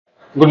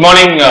Good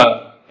morning,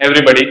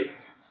 everybody.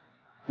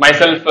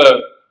 Myself,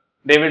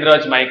 David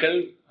Raj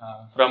Michael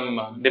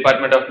from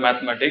Department of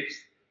Mathematics,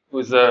 who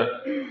is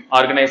the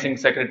organizing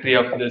secretary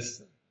of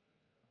this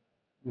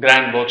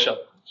grand workshop.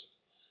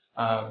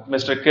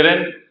 Mr.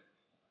 Kiran,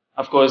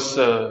 of course,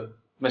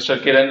 Mr.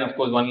 Kiran, of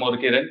course, one more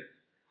Kiran,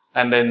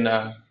 and then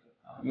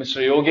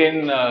Mr.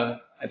 Yogen.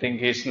 I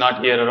think he's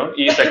not here around.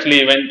 He is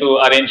actually went to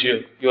arrange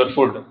your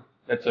food.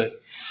 That's why.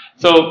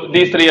 So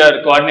these three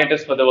are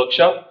coordinators for the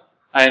workshop,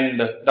 and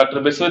Dr.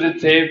 Biswajit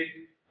Sev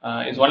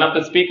is one of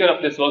the speaker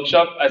of this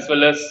workshop as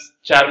well as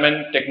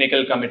chairman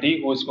technical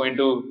committee, who is going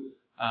to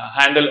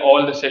handle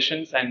all the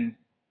sessions and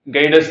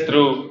guide us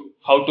through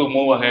how to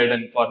move ahead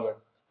and forward.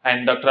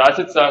 And Dr.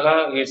 Asit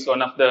Saha is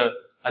one of the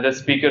other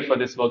speaker for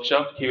this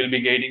workshop. He will be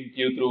guiding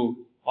you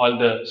through all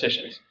the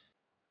sessions.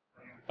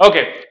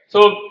 Okay,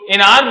 so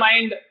in our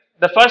mind,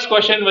 the first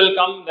question will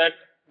come that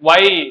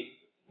why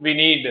we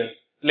need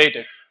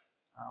LaTeX.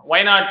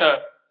 Why not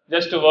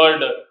just a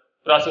word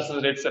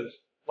processor itself?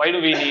 Why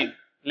do we need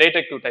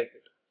LaTeX to type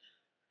it?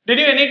 Did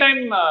you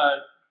anytime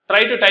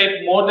try to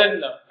type more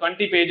than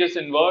 20 pages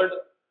in Word,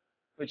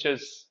 which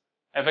is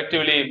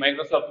effectively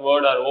Microsoft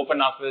Word or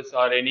OpenOffice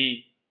or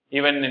any,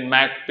 even in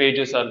Mac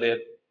pages are there,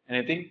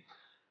 anything?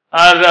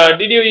 Or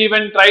did you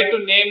even try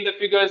to name the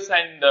figures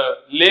and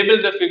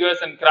label the figures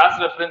and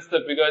cross-reference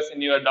the figures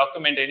in your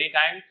document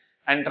anytime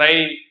and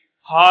try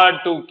hard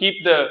to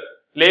keep the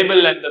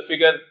label and the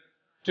figure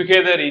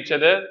together each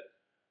other?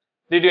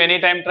 Did you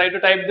anytime try to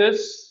type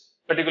this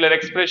particular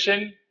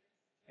expression?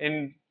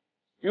 In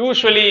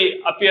usually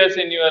appears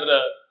in your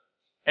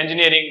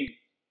engineering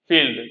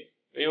field.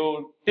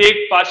 You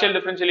take partial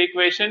differential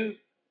equation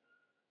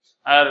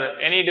or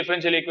any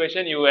differential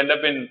equation, you end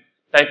up in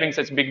typing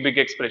such big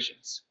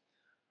expressions.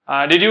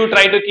 Did you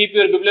try to keep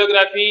your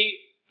bibliography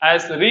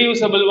as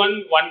reusable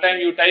one? One time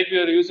you type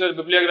your user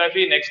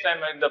bibliography, next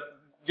time in the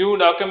new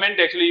document,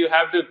 actually you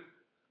have to,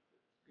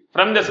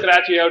 from the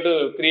scratch, you have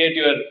to create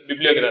your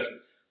bibliography.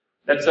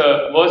 That's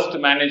a worst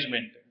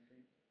management.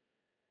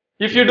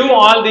 If you do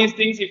all these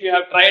things, if you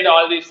have tried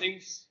all these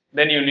things,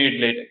 then you need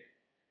LaTeX.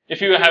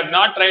 If you have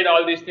not tried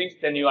all these things,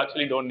 then you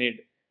actually don't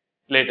need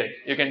LaTeX.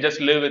 You can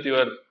just live with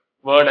your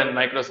Word and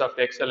Microsoft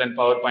Excel and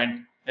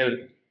PowerPoint,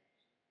 everything.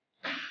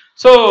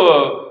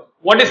 So,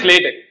 what is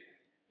LaTeX?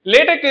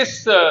 LaTeX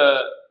is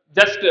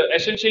just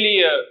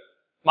essentially a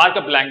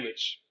markup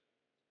language,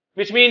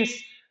 which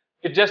means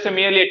it's just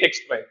merely a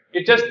text file.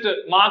 It just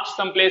marks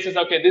some places,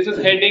 okay, this is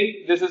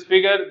heading, this is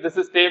figure, this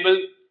is table,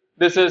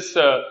 this is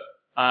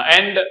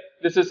end,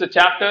 this is a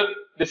chapter,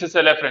 this is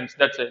a reference,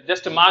 that's it.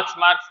 Just marks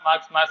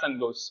and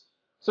goes.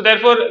 So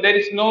therefore, there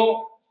is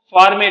no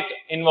format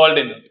involved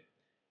in it.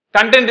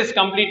 Content is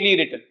completely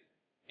written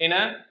in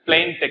a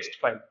plain text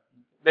file.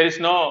 There is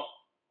no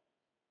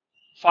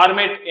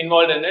format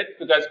involved in it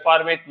because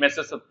format mess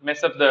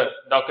up the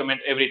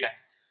document every time.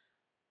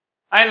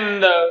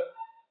 And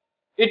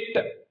it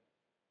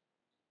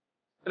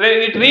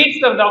reads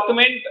the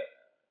document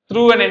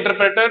through an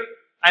interpreter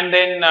and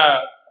then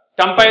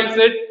compiles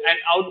it and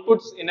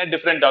outputs in a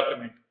different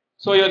document.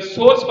 So your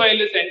source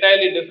file is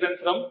entirely different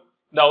from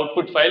the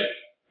output file,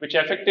 which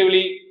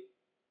effectively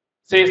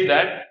says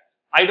that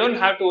I don't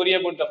have to worry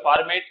about the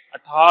format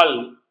at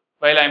all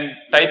while I'm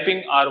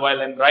typing or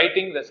while I'm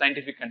writing the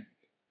scientific content,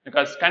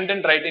 because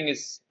content writing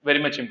is very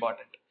much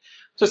important.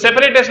 So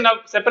separation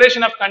of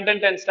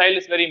content and style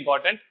is very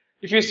important.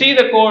 If you see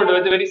the code,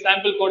 the very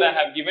sample code I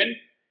have given,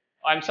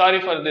 I'm sorry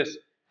for this.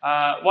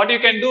 What you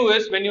can do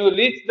is when you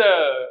reach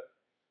the,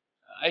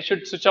 I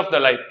should switch off the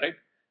light, right?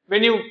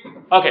 When you,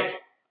 okay,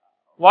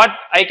 what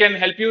I can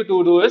help you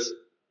to do is,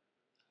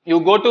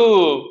 you go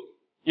to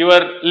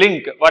your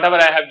link, whatever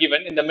I have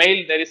given, in the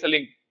mail there is a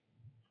link.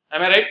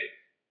 Am I right?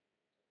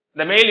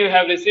 The mail you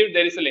have received,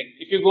 there is a link.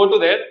 If you go to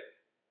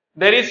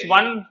there is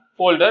one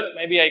folder,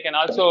 maybe I can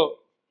also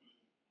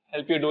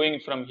help you doing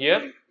it from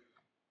here.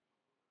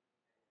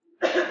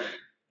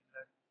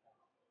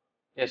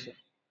 Yes, sir.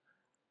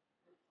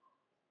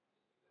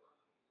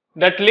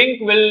 That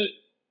link will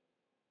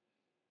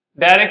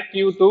direct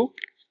you to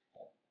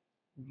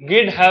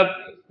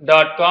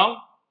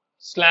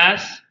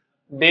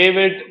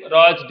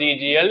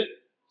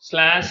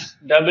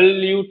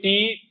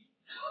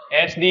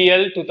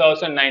github.com/davidrojDGL/WTSDL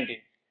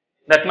 2019.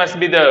 That must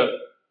be the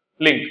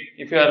link.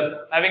 If you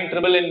are having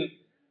trouble in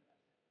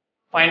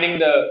finding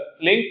the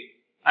link,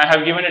 I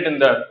have given it in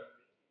the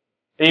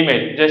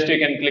email. Just you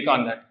can click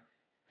on that.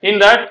 In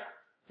that,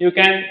 you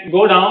can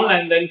go down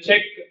and then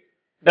check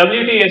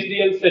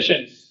WTSDL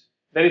sessions.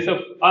 There is a,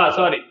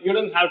 sorry, you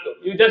don't have to.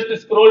 You just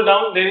scroll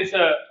down, there is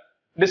a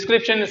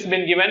description has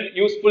been given,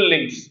 useful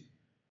links.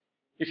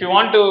 If you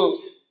want to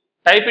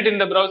type it in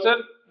the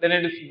browser, then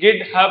it is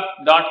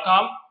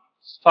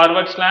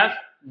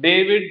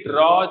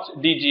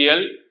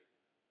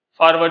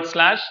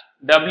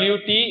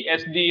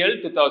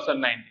github.com/davidrojDGL/WTSDL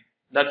 2019.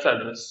 That's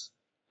address.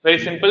 Very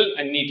simple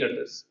and neat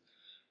address.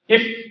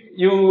 If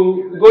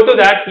you go to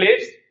that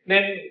place,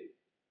 then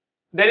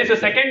there is a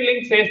second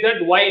link says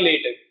that why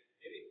LaTeX.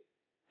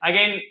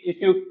 Again,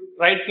 if you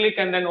right click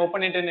and then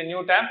open it in a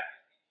new tab,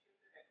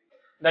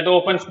 that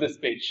opens this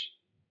page.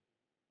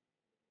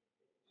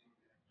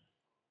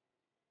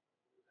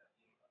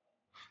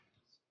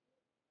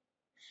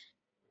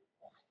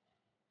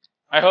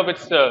 I hope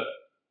it's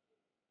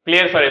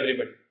clear for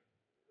everybody.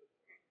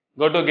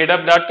 Go to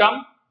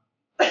github.com,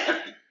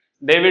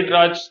 David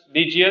Raj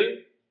DGL,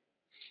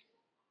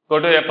 go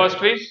to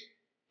repositories.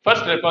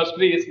 First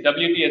repository is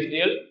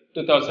WTSDL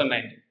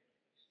 2019.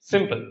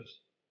 Simple.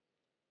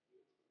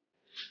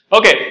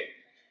 Okay,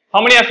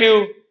 how many of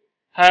you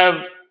have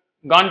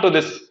gone to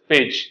this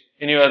page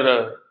in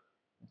your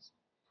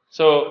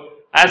so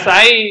as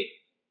I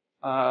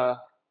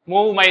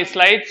move my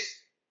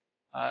slides,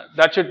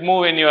 that should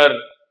move in your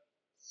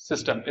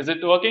system. Is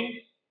it working?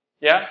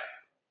 Yeah?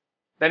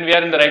 Then we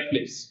are in the right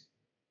place.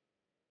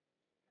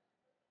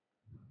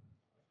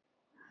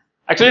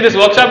 Actually, this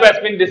workshop has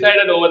been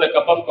decided over the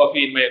cup of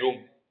coffee in my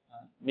room.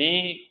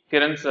 Me,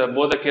 Kiran sir,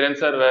 both the Kiran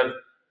sir were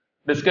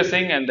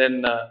discussing and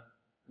then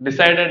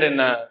decided in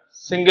a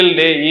single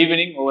day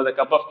evening over the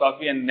cup of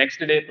coffee, and next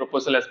day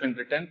proposal has been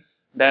written.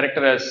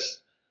 Director has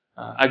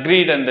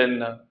agreed and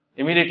then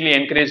immediately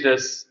encouraged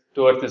us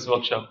towards this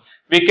workshop.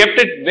 We kept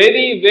it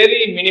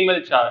very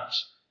minimal charge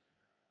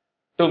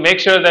to make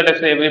sure that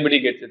everybody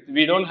gets it.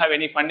 We don't have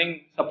any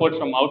funding support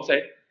from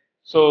outside.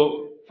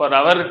 So for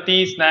our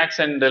tea, snacks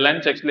and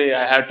lunch, actually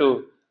I have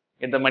to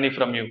get the money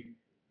from you.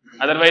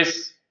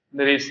 Otherwise,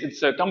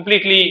 it's a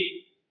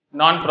completely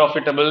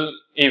non-profitable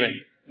event.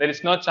 There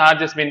is no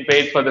charges been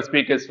paid for the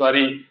speakers.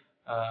 Sorry,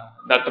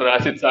 Dr.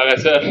 Asit Saga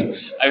sir,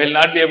 I will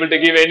not be able to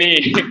give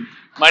any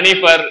money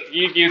for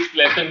he gives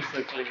lessons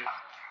actually.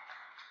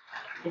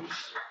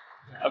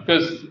 Of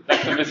course,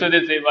 Dr.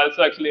 Viswadit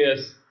also actually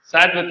has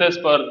sat with us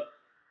for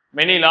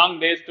many long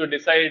days to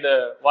decide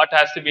what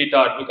has to be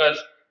taught, because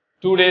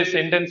 2 days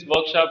intense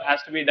workshop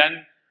has to be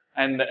done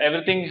and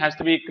everything has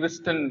to be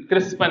crisp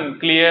and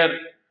clear.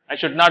 I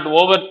should not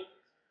burden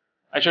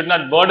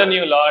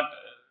you a lot.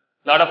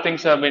 A lot of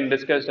things have been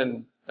discussed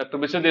and Dr.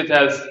 Viswadit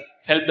has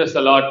helped us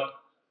a lot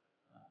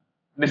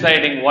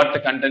deciding what the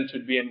content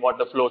should be and what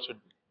the flow should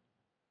be.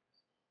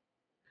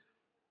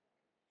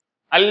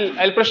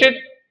 I'll proceed.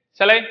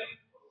 Shall I?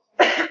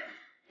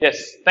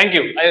 Yes, thank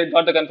you. I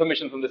got the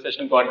confirmation from the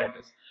session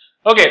coordinators.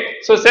 Okay,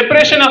 so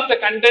separation of the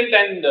content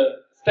and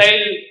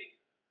style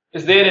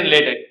is there in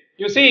LaTeX.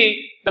 You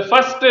see, the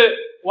first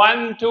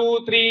 1, 2,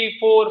 3,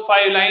 4,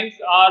 5 lines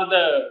are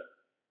the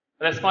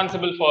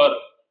responsible for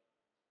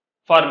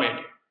format.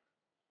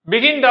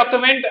 Begin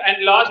document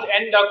and last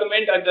end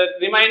document, and the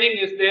remaining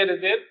is there.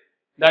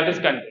 That is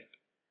content.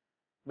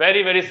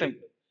 Very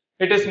simple.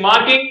 It is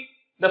marking.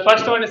 The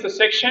first one is a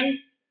section,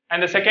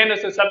 and the second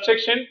is a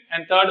subsection,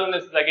 and third one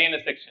is again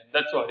a section.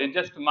 That's all. It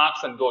just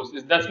marks and goes.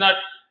 It does not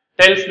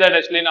tells that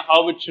actually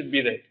how it should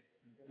be there.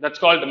 That's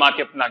called the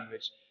markup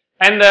language.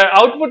 And the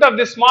output of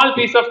this small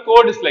piece of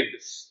code is like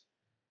this.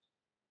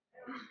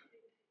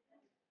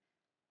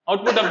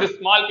 Output of this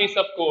small piece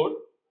of code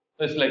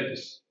is like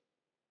this.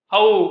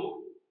 How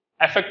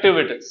effective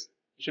it is.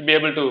 You should be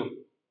able to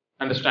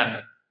understand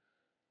that.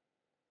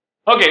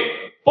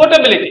 Okay,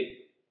 portability.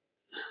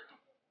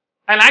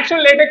 An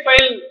actual LaTeX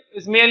file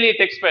is merely a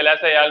text file, as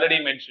I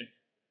already mentioned.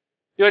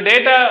 Your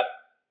data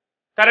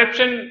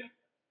corruption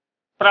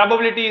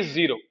probability is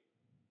 0.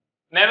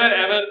 Never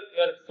ever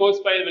your source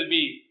file will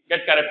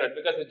get corrupted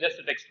because it's just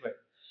a text file.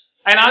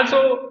 And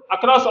also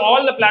across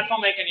all the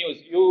platform I can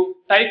use. You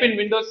type in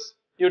Windows,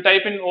 you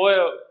type in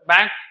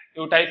Mac,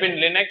 you type in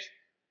Linux,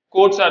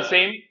 codes are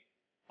same,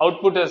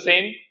 output is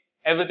same,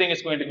 everything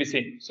is going to be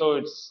same. So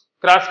it's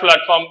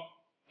cross-platform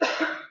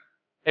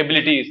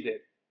ability is there.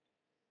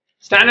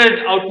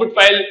 Standard output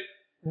file,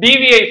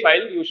 DVI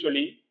file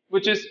usually,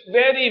 which is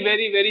very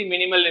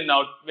minimal in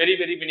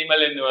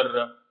minimal in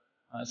your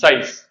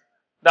size.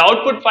 The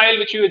output file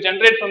which you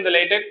generate from the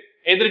LaTeX,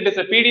 either it is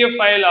a PDF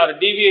file or a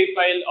DVI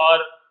file or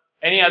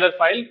any other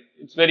file,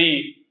 it's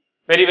very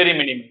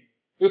minimal.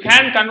 You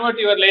can convert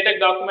your LaTeX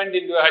document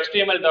into a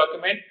HTML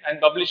document and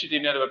publish it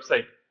in your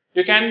website.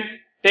 You can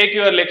take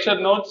your lecture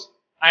notes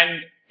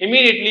and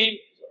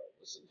immediately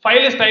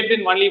file is typed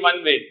in only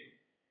one way,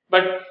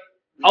 but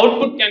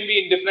output can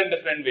be in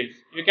different ways.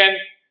 You can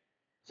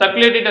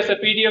circulate it as a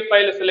PDF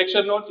file as a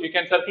lecture note. You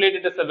can circulate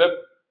it as a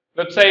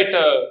website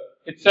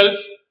itself.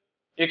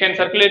 You can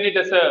circulate it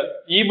as a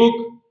ebook.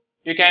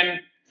 You can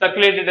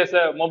circulate it as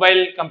a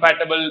mobile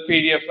compatible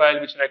PDF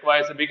file which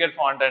requires a bigger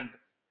font and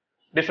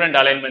different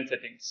alignment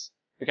settings.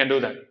 You can do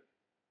that.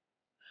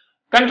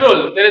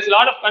 Control. There is a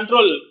lot of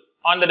control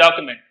on the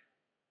document.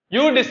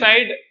 You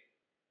decide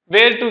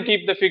where to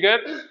keep the figure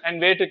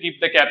and where to keep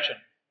the caption.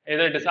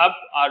 Either it is up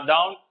or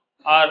down,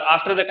 or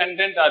after the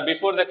content, or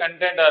before the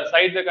content, or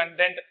side the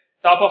content,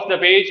 top of the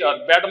page or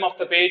bottom of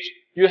the page.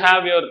 You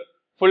have your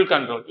full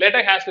control.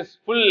 LaTeX has this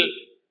full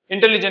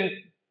intelligence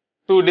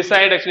to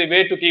decide actually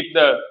where to keep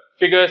the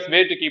figures,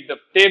 where to keep the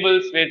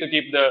tables, where to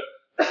keep the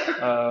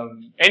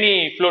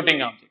any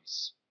floating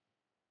objects.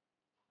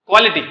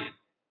 Quality.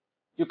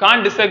 You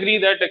can't disagree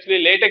that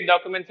actually LaTeX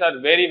documents are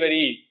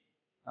very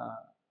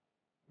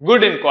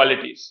good in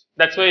qualities.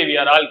 That's why we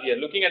are all here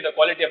looking at the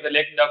quality of the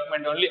LaTeX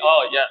document only.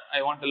 Oh yeah,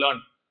 I want to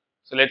learn.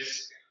 So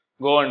let's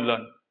go and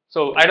learn.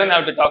 So I don't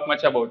have to talk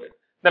much about it.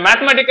 The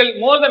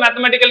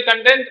mathematical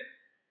content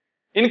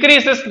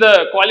increases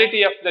the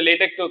quality of the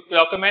LaTeX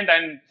document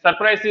and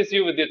surprises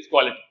you with its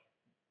quality.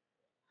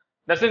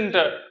 Doesn't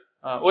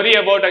worry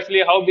about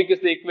actually how big is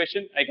the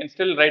equation. I can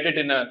still write it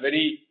in a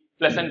very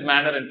pleasant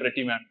manner and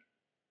pretty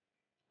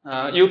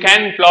manner. You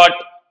can plot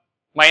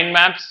mind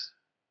maps,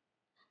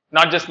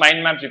 not just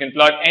mind maps, you can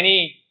plot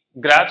any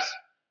graphs.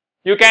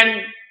 You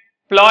can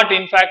plot,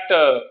 in fact,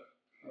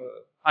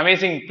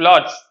 amazing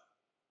plots,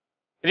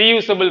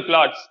 reusable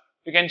plots.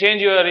 You can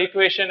change your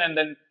equation and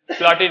then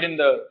plot it in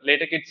the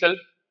LaTeX itself.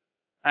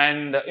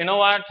 And you know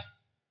what?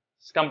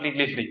 It's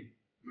completely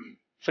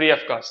free of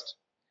cost.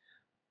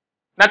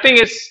 Nothing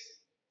is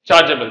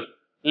chargeable.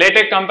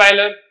 LaTeX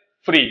compiler,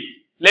 free.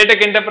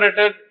 LaTeX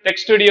interpreter,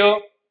 Text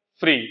Studio,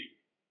 free.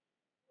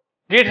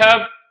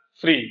 GitHub,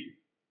 free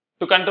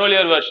to control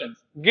your versions.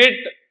 Git,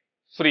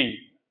 free.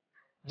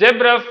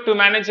 JabRef to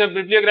manage your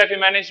bibliography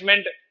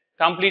management,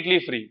 completely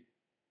free.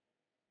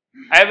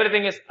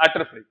 Everything is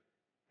utter free.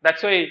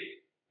 That's why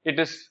it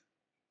is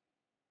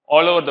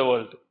all over the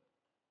world.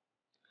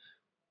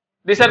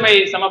 These are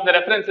some of the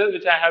references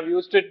which I have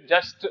used it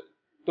just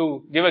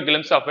to give a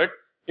glimpse of it.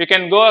 You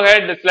can go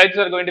ahead, the slides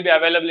are going to be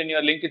available in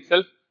your link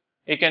itself.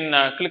 You can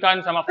click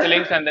on some of the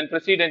links and then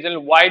proceed and tell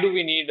why do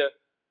we need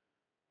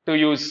to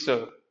use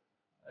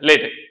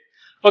LaTeX.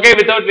 Okay,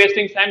 without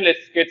wasting time, let's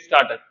get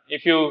started.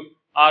 If you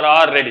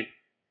are ready.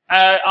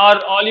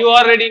 Are all you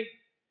are ready?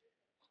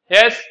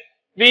 Yes,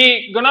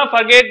 we gonna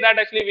forget that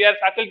actually we are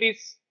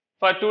faculties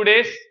for 2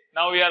 days.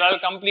 Now we are all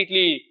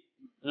completely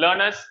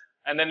learners,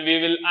 and then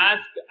we will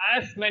ask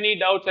as many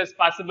doubts as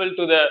possible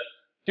to the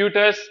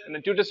tutors, and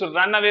the tutors will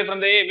run away from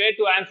the way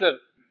to answer.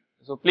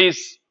 So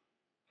please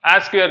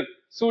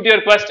suit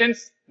your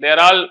questions. They are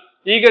all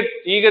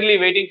eagerly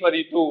waiting for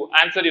you to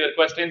answer your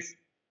questions,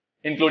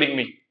 including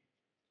me.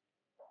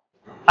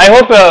 I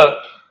hope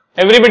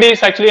everybody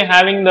is actually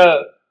having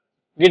the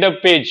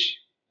GitHub page.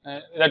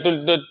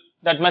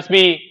 That must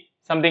be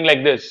something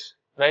like this,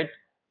 right?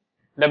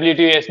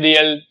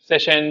 WTSDL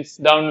sessions,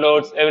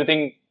 downloads,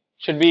 everything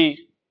should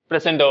be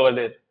present over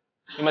there.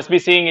 You must be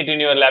seeing it in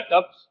your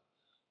laptops.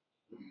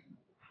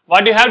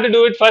 What you have to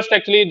do it first,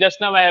 actually, just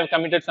now I have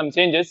committed some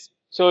changes.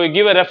 So you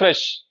give a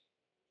refresh.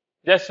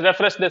 Just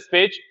refresh this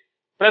page.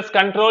 Press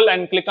Control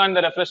and click on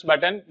the refresh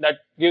button. That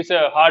gives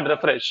a hard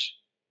refresh.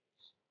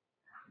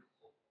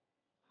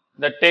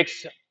 That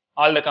takes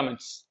all the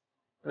comments.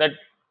 That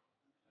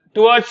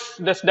towards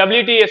this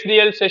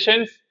WTSDL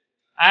sessions,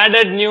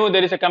 added new,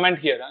 there is a comment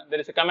here. There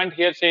is a comment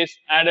here says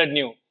added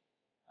new.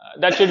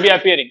 That should be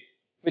appearing,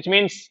 which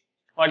means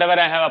whatever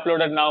I have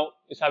uploaded now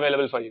is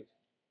available for you.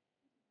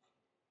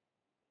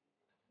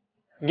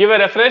 Give a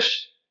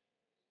refresh.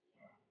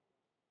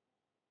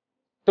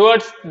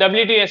 Towards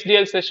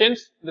WTSDL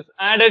sessions, this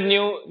added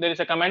new, there is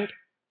a comment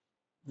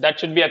that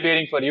should be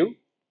appearing for you.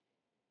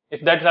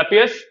 If that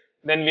appears,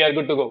 then we are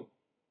good to go.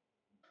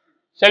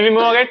 Shall we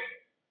move ahead?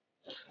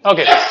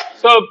 Okay.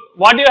 So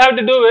what you have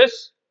to do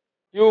is,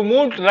 you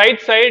move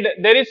right side,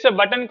 there is a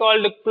button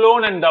called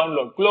clone and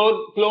download.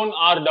 Clone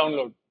or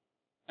download.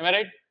 Am I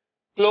right?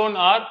 Clone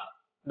or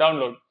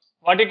download.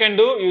 What you can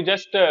do, you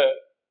just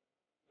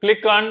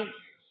click on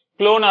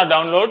clone or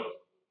download,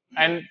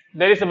 and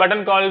there is a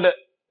button called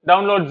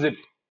download zip.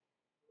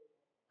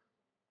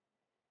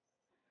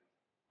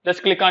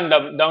 Just click on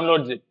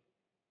download zip.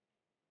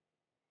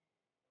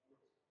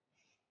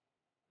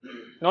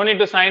 No need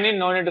to sign in,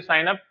 no need to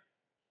sign up.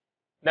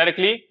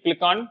 Directly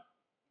click on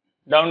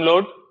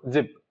download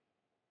zip.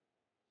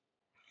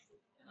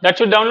 That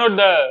should download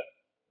the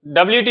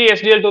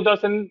WTSDL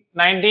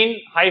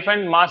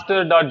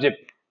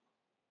 2019-master.zip.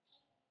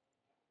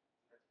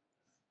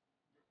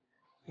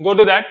 Go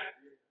to that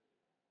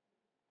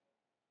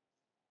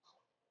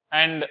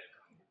and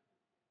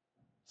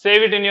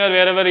save it in your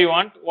wherever you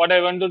want. What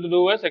I wanted to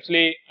do was,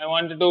 actually I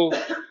wanted to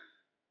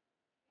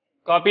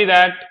copy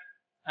that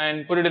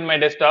and put it in my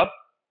desktop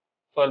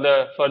for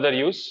the further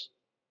use,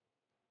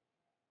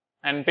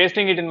 and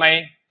pasting it in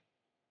my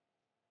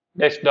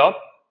desktop,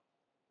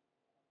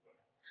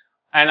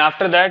 and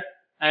after that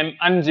I am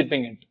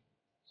unzipping it.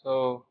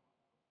 So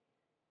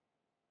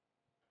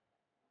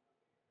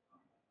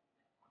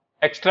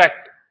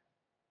extract.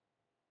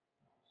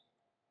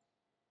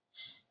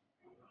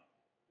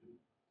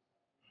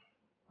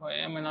 Why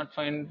am I not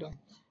find?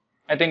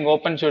 I think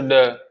open should.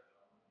 If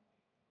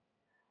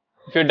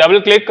you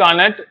double click on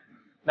it,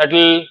 that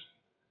will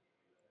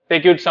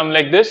take you to some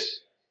like this,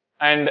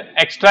 and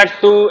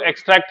extract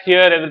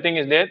here, everything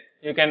is there.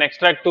 You can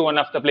extract to one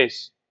of the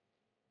place.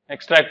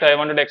 Extract, I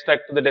wanted to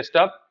extract to the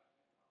desktop,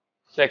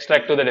 so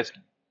extract to the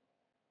desktop.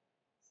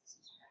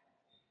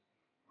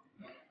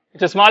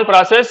 It's a small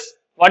process.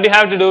 What you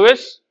have to do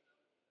is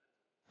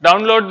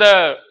download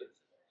the.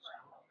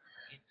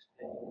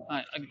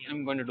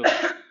 I'm going to do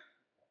it.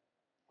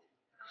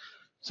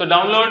 So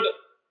download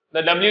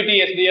the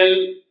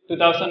WTSDL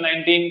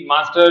 2019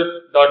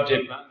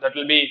 master.zip. That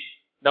will be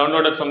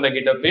downloaded from the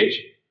GitHub page,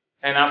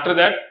 and after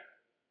that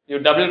you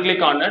double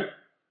click on it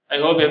I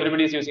hope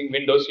everybody is using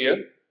Windows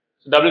here.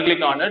 So double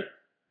click on it.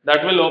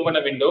 That will open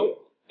a window.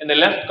 In the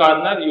left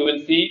corner, you will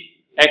see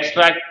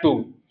extract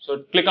to.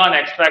 So click on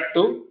extract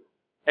to.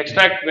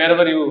 Extract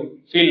wherever you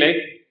feel like.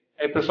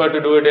 I prefer to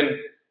do it in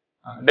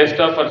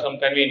desktop for some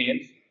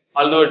convenience,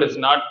 although it is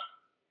not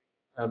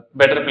a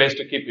better place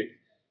to keep it.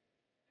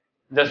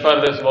 Just for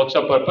this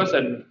workshop purpose,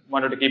 I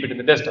wanted to keep it in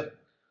the desktop.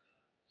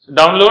 So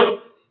download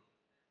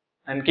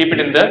and keep it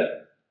in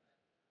the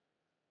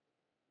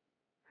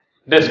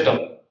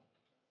desktop.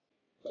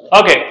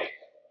 Okay,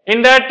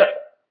 in that,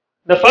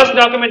 the first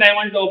document I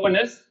want to open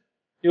is,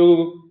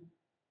 you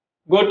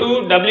go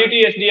to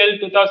WTSDL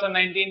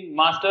 2019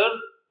 master,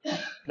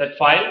 that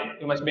file,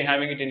 you must be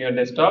having it in your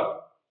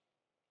desktop.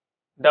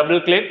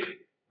 Double click,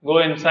 go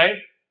inside,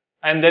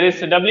 and there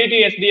is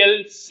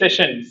WTSDL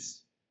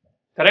sessions,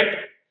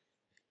 correct?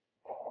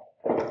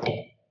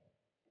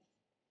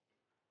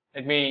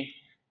 Let me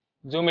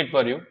zoom it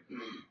for you.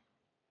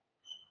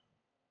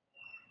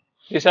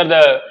 This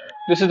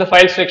is the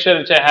file structure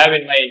which I have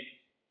in my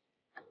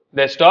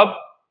desktop.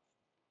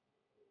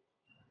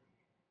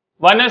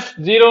 One is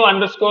 0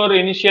 underscore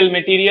initial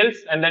materials,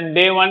 and then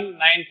day 1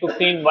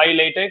 9:15 Y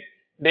LaTeX,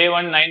 day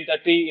 1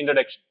 9:30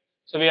 introduction.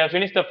 So we have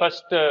finished the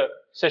first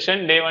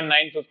session, day 1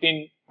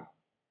 9:15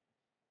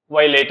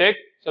 Y LaTeX.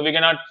 So we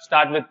cannot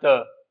start with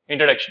the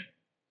introduction.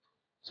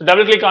 So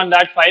double click on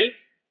that file.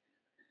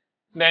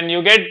 Then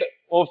you get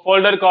a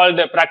folder called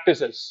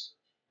practices.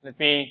 Let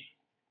me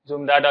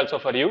zoom that also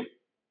for you.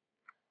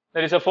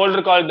 There is a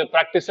folder called the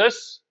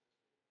practices.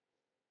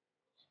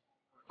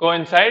 Go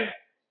inside,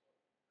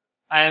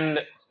 and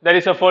there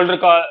is a folder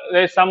called,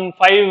 there is some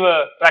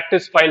 5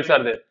 practice files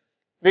are there.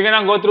 We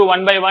cannot go through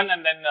one by one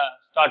and then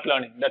start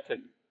learning. That's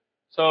it.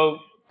 So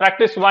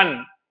practice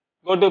 1,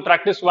 go to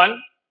practice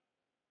 1.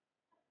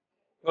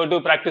 Go to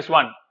practice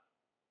 1.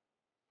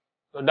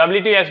 So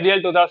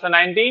WTSDL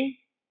 2019,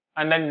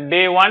 and then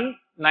day 1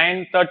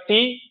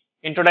 9:30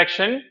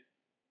 introduction.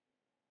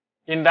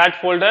 In that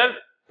folder,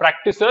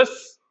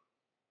 practices.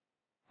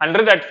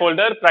 Under that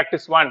folder,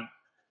 practice 1.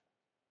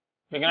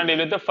 We cannot deal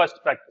with the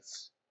first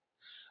practice.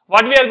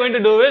 What we are going to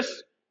do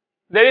is,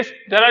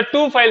 there are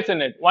 2 files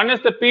in it. One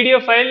is the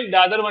PDF file, the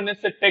other one is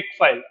the text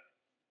file.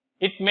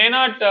 It may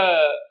not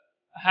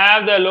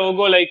have the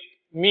logo like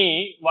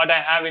me, what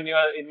I have in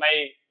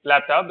my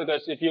laptop,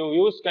 because if you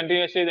use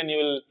continuously, then you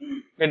will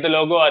get the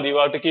logo, or you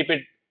have to keep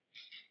it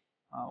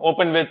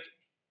open with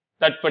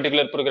that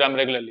particular program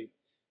regularly.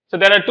 So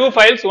there are 2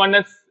 files. One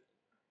is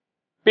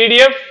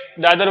PDF,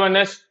 the other one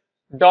is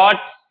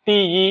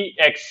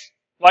 .tex.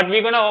 What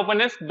we're going to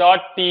open is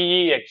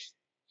 .tex.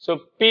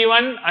 So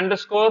p1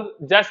 underscore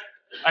just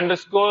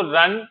underscore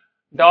run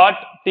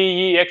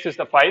 .tex is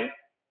the file.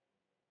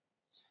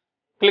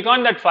 Click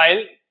on that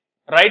file,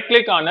 right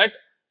click on it,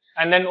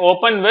 and then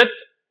open with.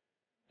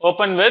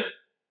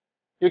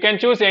 You can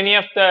choose any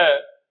of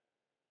the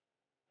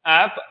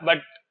app, but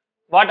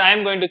what I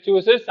am going to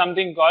choose is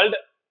something called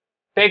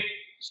Text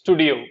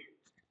Studio.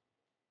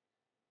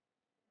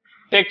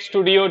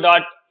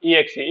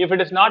 TextStudio.exe. If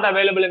it is not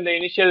available in the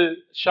initial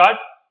shot,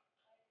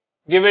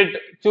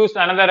 choose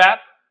another app,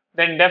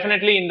 then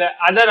definitely in the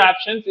other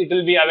options it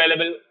will be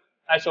available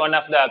as one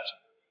of the options.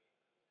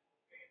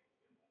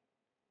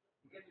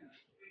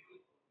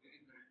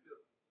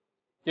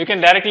 You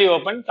can directly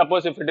open.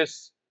 Suppose if it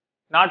is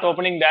not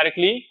opening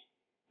directly,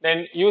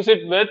 then use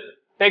it with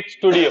Text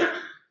Studio.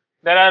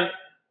 There are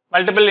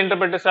multiple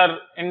interpreters are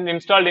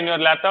installed in your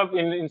laptop,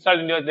 installed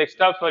in your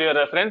desktop for your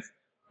reference,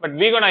 but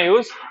we're going to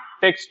use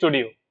Text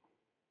Studio.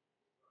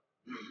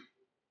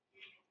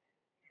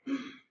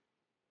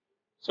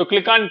 So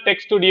click on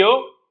Text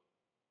Studio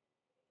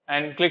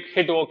and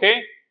hit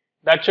OK.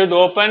 That should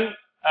open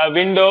a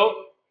window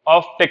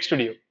of Text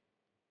Studio.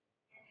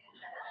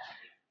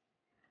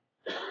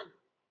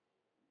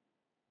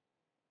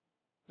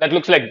 That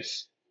looks like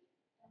this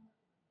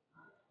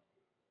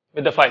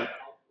with the file.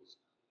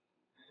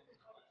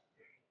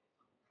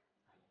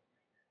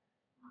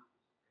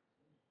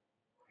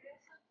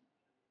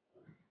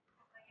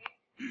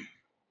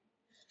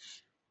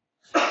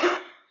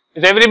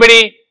 Is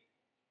everybody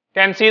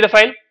can see the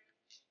file?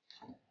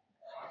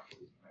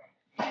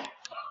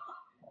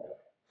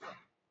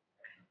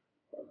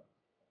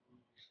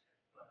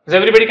 Does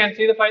everybody can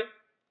see the file?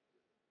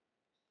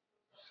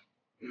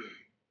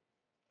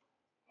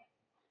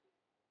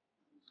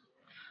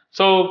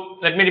 So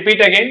let me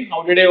repeat again.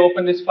 How did I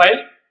open this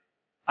file?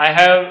 I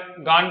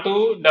have gone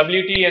to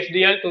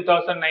WTSDL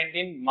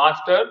 2019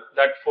 master.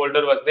 That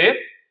folder was there,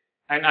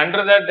 and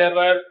under that there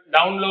were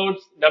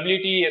downloads,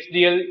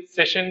 WTSDL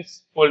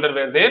sessions folder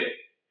were there.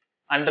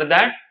 Under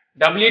that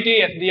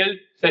WTSDL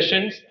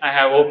sessions I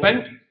have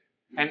opened,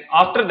 and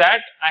after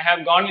that I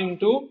have gone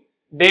into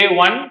day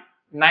 1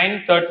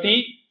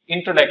 9:30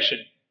 introduction.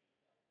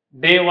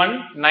 Day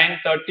 1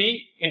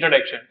 9:30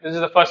 introduction. This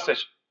is the first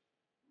session.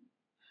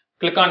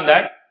 Click on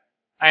that,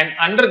 and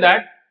under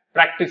that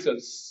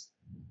practices.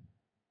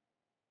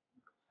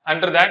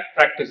 Under that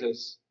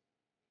practices.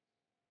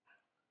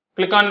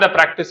 Click on the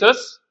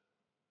practices.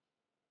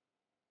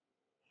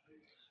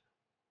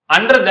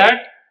 Under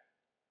that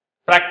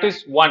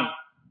practice 1.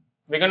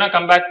 We're going to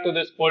come back to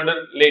this folder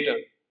later.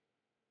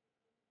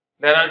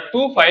 There are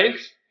 2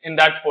 files in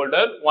that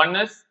folder. One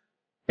is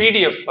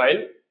PDF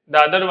file, the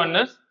other one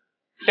is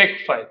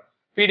text file.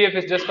 PDF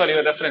is just for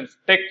your reference.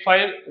 Text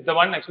file is the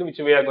one actually which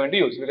we are going to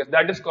use, because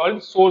that is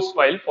called source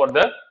file for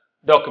the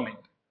document.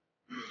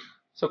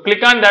 So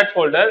click on that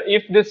folder.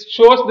 If this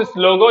shows this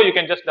logo, you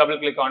can just double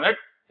click on it.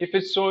 If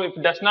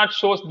it does not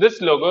shows this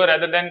logo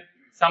rather than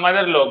some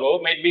other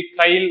logo, might be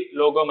file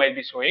logo might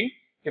be showing.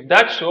 If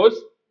that shows,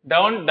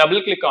 don't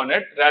double click on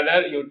it.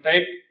 Rather you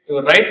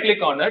right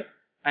click on it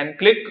and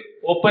click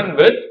open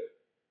with.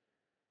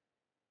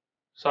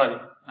 Sorry,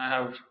 I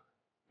have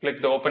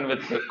clicked the open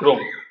with Chrome.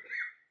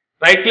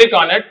 Right click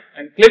on it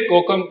and click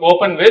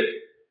open with,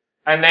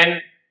 and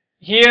then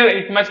here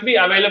it must be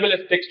available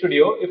as Text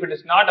Studio. If it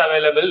is not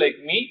available like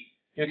me,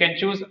 you can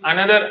choose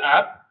another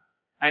app,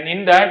 and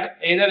in that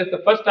either is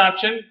the first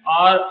option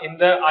or in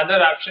the other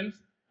options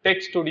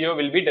Text Studio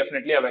will be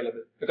definitely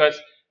available, because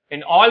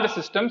in all the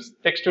systems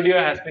Text Studio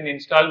has been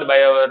installed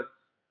by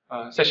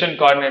our session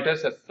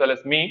coordinators as well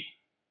as me.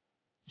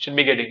 You should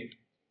be getting it.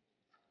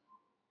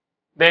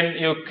 Then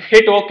you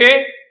hit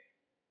OK.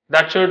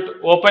 That should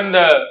open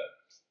the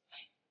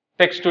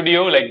Text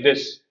Studio like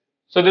this.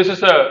 So this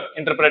is a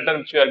interpreter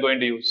which we are going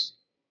to use.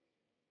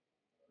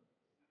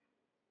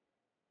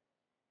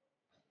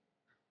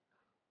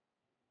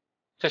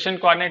 Session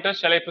coordinators,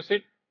 shall I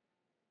proceed?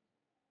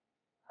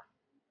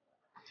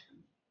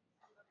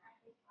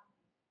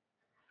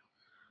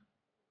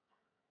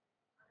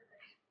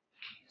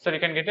 Sir, you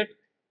can get it?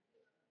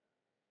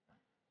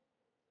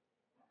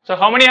 So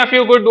how many of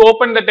you could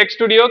open the Text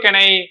Studio? Can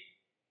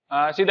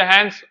I see the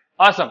hands?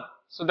 Awesome.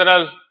 So there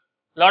are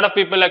a lot of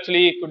people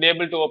actually could be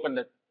able to open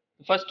that.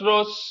 First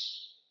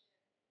rows.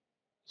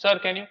 Sir,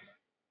 can you?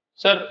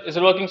 Sir, is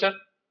it working, sir?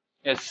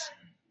 Yes.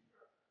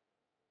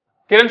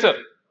 Kiran sir,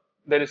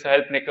 there is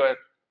help required.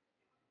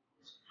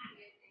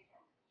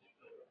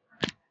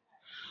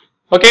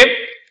 Okay.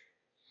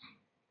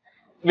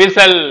 We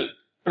shall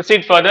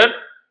proceed further.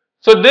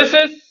 So this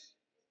is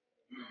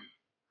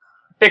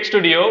Text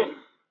Studio.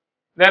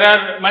 There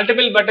are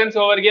multiple buttons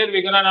over here.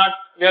 We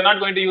are not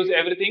going to use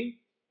everything.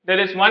 There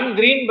is one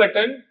green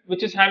button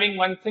which is having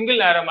one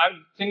single arrow mark,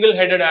 single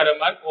headed arrow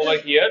mark over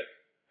here,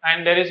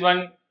 and there is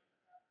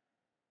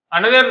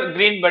another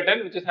green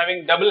button which is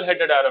having double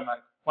headed arrow mark.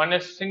 One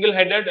is single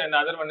headed and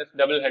another one is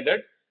double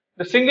headed.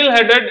 The single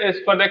headed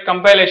is for the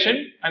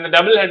compilation and the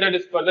double headed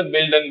is for the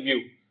build and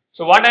view.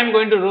 So what I am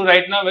going to do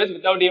right now is,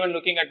 without even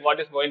looking at what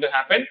is going to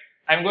happen,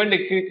 I am going to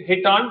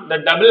hit on the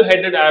double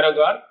headed arrow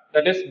bar,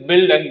 that is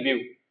build and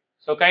view.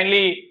 So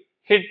kindly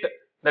hit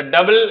the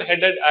double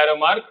headed arrow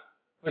mark,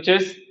 which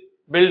is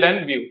build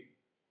and view.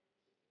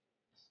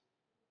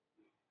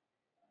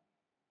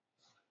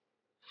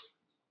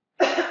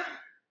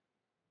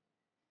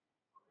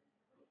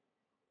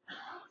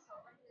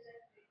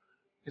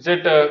 Is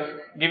it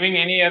giving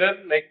any error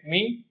like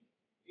me?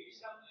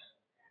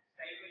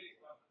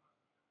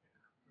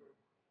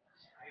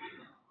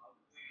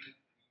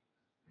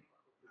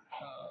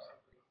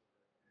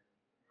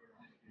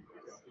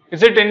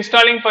 Is it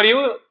installing for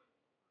you?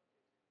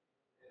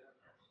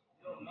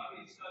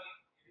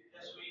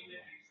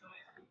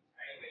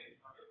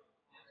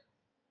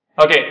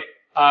 Okay,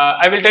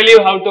 I will tell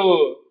you how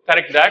to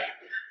correct that.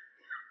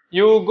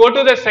 You go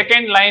to the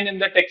second line in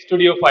the Text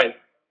Studio file.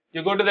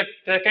 You go to the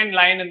second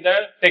line in the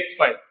text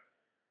file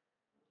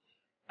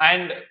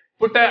and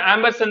put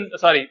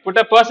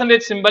a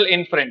percentage symbol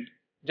in front.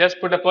 Just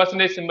put a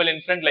percentage symbol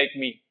in front like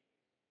me.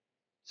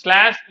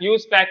 /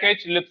 use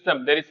package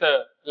lipsum. There is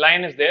a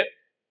line is there.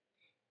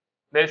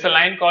 There is a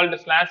line called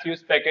 /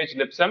 use package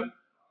lipsum.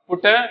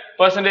 Put a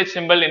percentage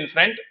symbol in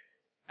front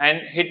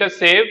and hit a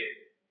save.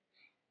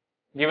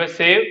 Give a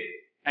save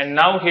and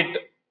now hit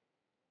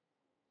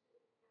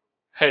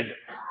head.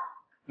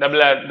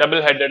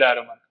 Double headed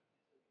arrow mark.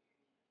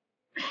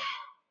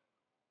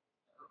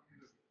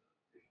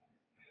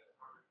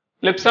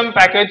 Lipsum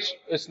package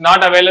is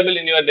not available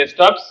in your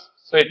desktops,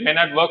 so it may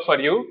not work for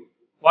you.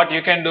 What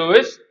you can do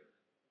is,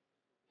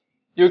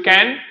 you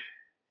can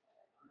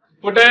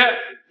put a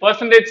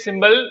percentage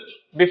symbol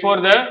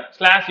before the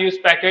 / use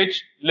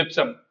package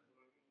lipsum,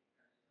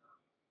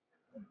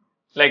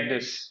 like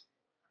this.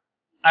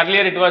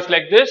 Earlier it was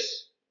like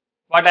this.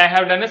 What I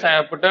have done is, I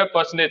have put a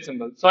percentage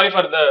symbol. Sorry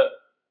for the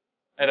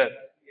error.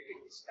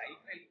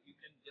 You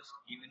can just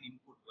give an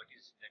input what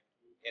is that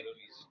error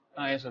is.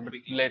 Yes, sir, but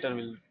later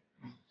we'll.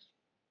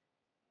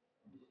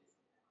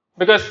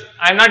 Because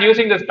I am not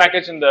using this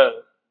package in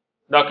the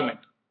document.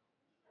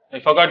 I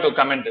forgot to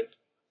comment it.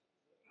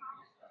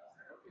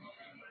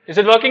 Is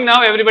it working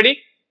now, everybody?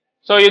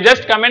 So you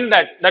just comment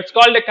that. That's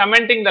called a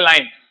commenting the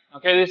line.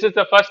 Okay, this is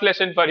the first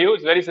lesson for you.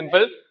 It's very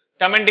simple.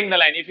 Commenting the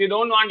line. If you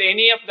don't want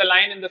any of the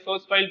line in the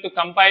source file to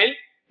compile,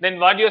 then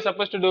what you are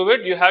supposed to do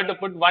it, you have to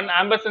put one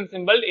ampersand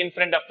symbol in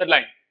front of the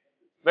line.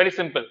 Very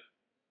simple.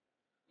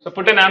 So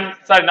put not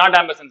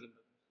ampersand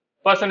symbol,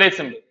 percentage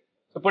symbol.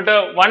 So put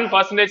a one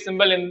percentage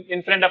symbol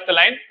in front of the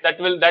line.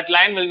 That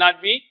line will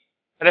not be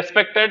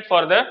respected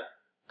for the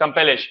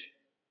compilation.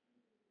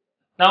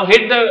 Now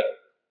hit the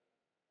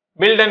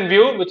build and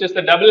view, which is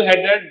the double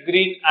headed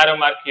green arrow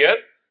mark here.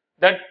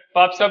 That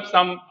pops up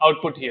some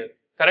output here,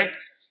 correct?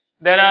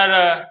 There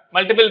are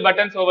multiple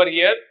buttons over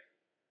here.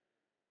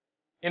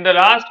 In the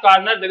last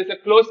corner, there is a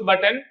close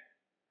button.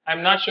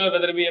 I'm not sure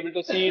whether we'll be able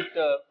to see it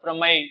from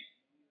my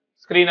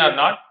screen or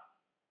not.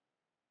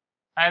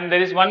 And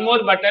there is one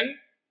more button,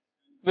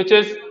 which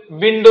is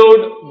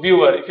windowed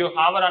viewer. If you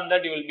hover on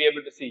that, you will be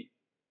able to see.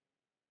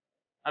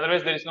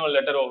 Otherwise, there is no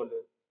letter over there.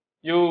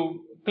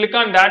 You click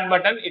on that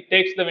button, it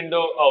takes the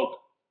window out.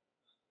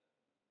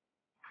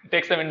 It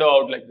takes the window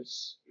out like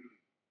this.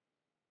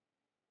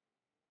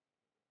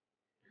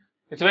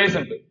 It's very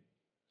simple.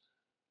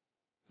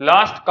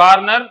 Last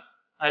corner,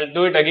 I'll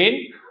do it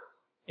again.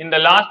 In the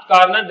last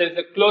corner, there is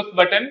a close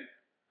button,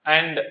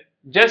 and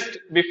just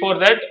before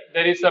that,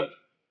 there is a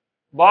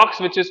box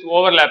which is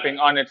overlapping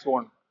on its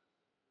own.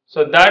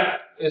 So that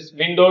is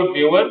windowed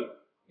viewer.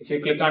 If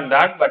you click on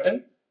that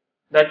button,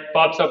 that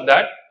pops up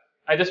that.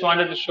 I just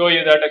wanted to show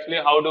you that actually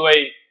how do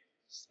I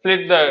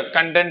split the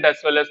content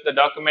as well as the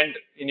document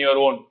in your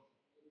own.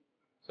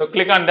 So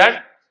click on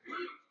that.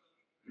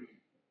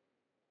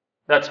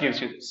 That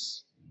gives you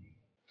this.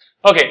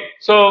 Okay,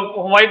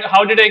 so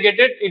how did I get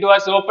it? It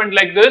was opened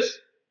like this.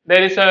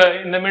 There is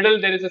a, in the middle,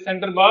 there is a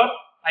center bar.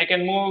 I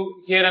can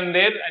move here and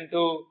there and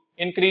to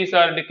increase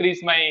or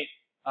decrease my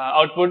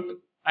output.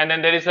 And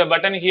then there is a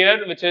button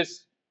here which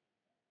is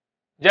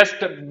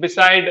just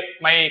beside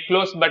my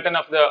close button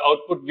of the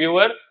output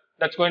viewer.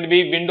 That's going to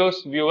be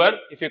Windows viewer.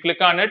 If you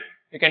click on it,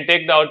 you can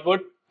take the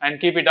output and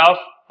keep it off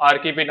or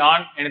keep it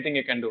on, anything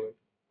you can do it.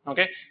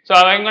 Okay, so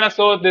I'm going to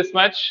show this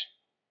much.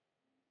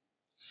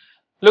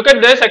 Look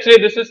at this,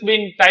 actually this is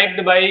being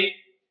typed by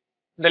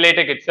the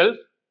LaTeX itself.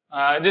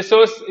 This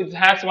shows it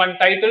has one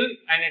title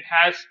and it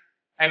has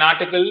an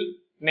article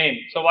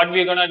name. So what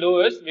we're going to do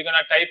is we're going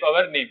to type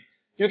our name.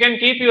 You can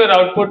keep your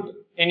output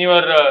in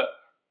your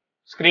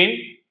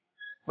screen,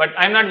 but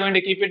I'm not going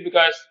to keep it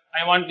because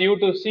I want you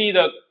to see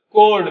the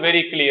code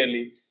very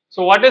clearly.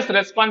 So what is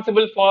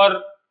responsible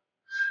for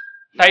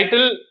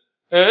title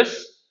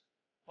is,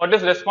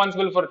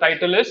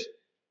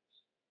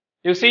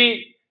 you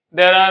see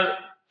there are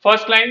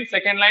first line,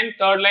 second line,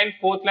 third line,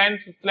 fourth line,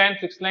 fifth line,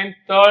 sixth line,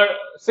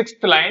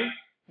 sixth line.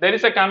 There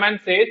is a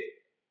command says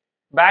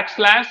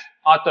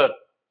 \author,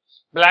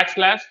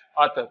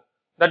 \author.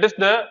 That is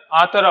the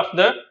author of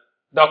the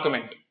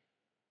document.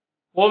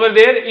 Over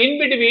there, in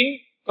between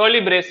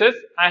curly braces,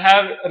 I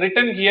have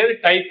written here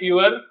type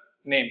your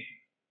name.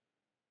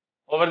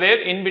 Over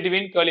there, in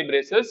between curly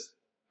braces,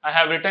 I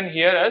have written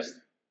here as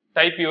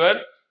type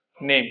your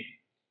name.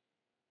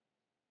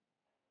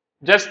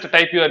 Just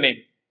type your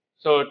name.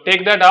 So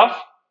take that off.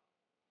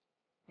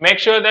 Make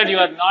sure that you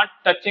are not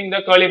touching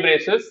the curly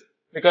braces,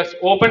 because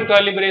open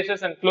curly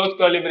braces and closed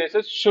curly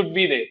braces should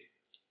be there.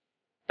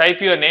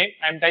 Type your name.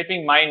 I am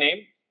typing my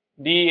name,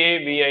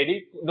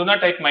 D-A-V-I-D. Do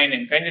not type my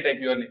name. Kindly type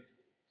your name.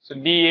 So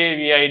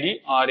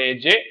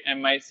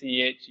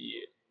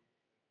D-A-V-I-D-R-A-J-M-I-C-H-E-A.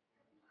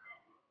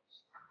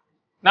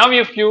 Now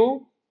if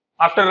you,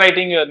 after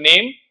writing your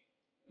name,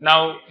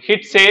 now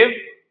hit save.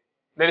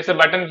 There is a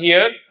button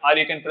here, or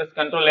you can press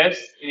Ctrl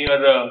S in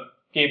your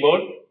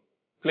keyboard.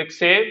 Click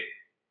save,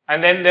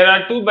 and then there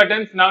are two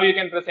buttons. Now you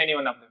can press any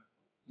one of them.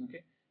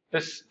 Okay,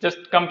 this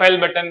just compile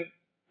button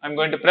I'm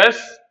going to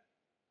press,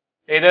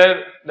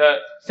 either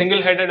the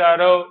single headed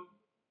arrow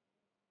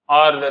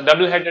or the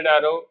double headed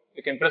arrow.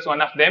 You can press one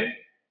of them,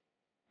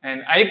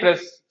 and I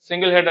press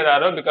single headed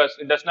arrow because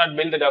it does not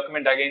build the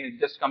document again, it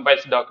just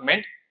compiles the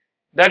document.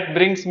 That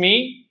brings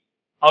me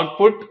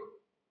output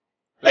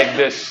like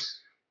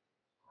this.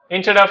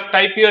 Instead of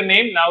type your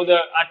name, now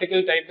the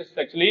article type is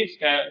actually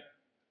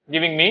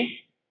giving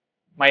me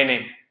my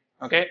name.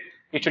 Okay,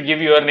 it should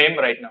give your name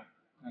right now.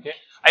 Okay,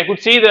 I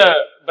could see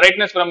the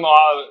brightness from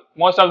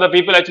most of the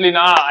people. Actually,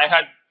 now I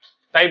had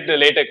typed the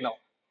LaTeX now.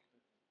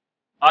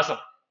 Awesome.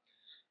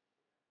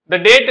 The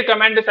date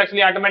command is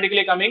actually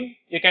automatically coming.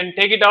 You can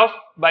take it off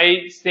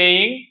by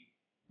saying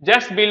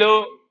just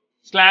below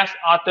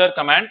 /author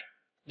command.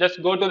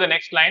 Just go to the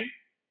next line.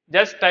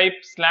 Just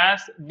type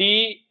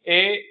 /DATE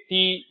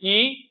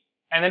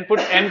and then put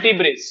empty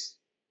brace.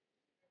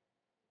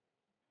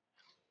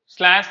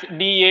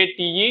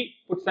 /DATE,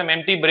 put some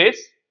empty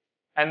brace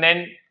and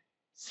then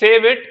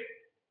save it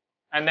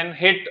and then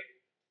hit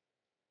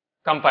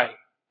compile.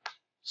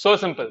 So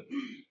simple.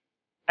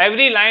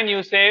 Every line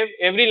you save,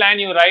 every line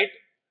you write,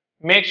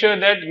 make sure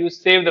that you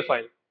save the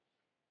file.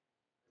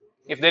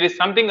 If there is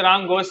something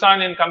wrong goes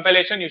on in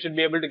compilation, you should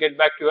be able to get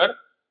back to your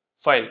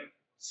file.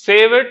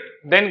 Save it,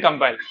 then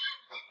compile.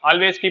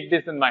 Always keep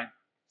this in mind.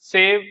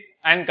 Save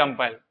and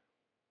compile.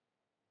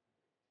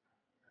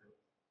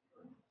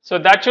 So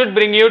that should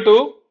bring you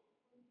to,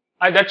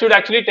 that should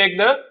actually take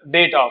the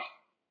date off.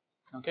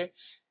 Okay.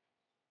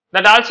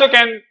 That also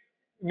can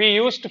be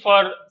used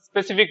for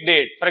specific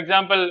date. For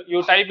example,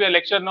 you type your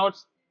lecture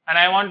notes and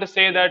I want to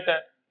say that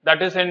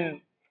that is in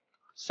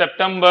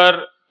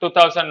September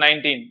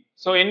 2019.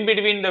 So in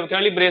between the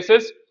curly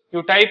braces,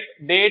 you type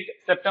date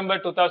September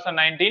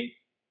 2019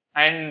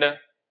 and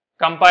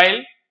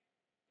compile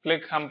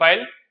click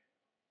compile.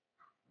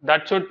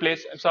 That should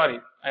place, sorry,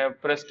 I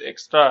have pressed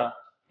extra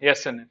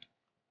yes in it.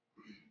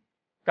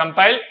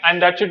 Compile,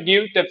 and that should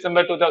give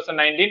December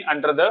 2019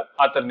 under the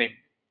author name.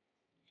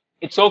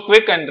 It's so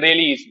quick and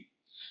really easy.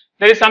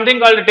 There is something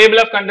called a table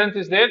of contents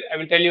is there. I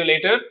will tell you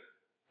later.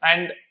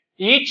 And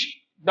each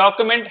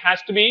document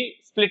has to be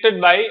splitted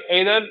by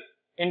either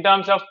in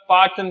terms of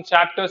parts and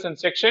chapters and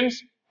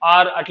sections,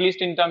 or at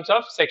least in terms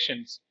of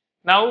sections.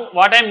 Now,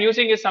 what I am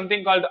using is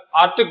something called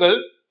article.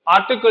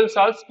 Articles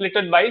are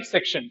splitted by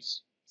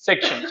sections.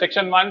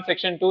 Section 1,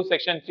 section 2,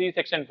 section 3,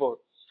 section 4.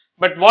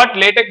 But what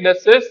LaTeX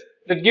does is,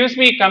 it gives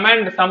me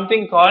command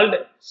something called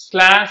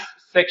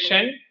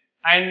 /section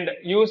and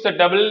use the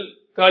double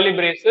curly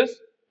braces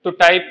to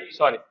type,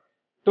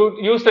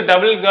 use the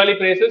double curly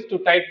braces to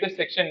type the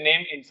section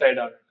name inside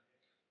of it.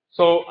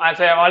 So as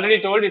I have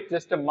already told, it's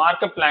just a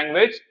markup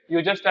language.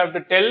 You just have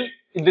to tell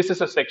this is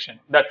a section.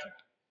 That's it.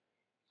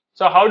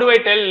 So how do I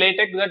tell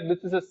LaTeX that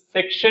this is a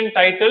section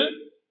title?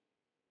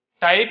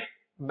 Type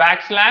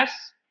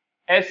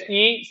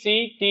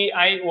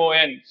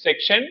 /SECTION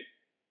section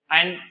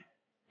and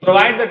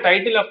provide the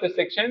title of the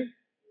section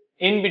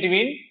in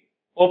between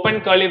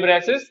open curly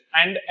braces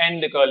and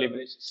end curly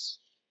braces.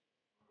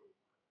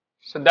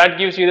 So that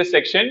gives you the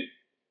section.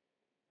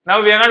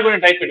 Now we are not going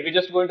to type it, we're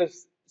just going to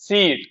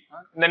see it.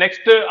 In the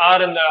next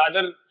or in the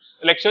other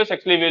lectures,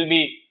 actually we will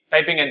be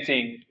typing and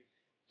seeing it.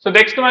 So the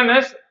next one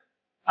is,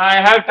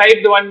 I have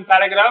typed one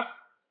paragraph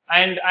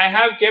and I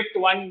have kept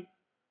one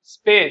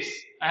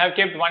space. I have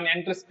kept one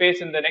enter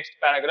space in the next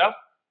paragraph.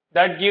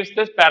 That gives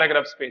this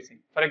paragraph spacing.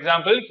 For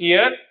example,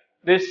 here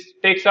this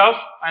takes off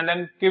and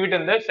then give it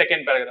in the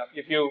second paragraph.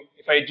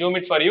 If I zoom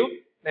it for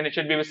you, then it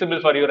should be visible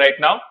for you right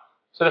now.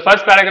 So the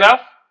first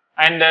paragraph,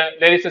 and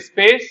there is a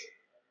space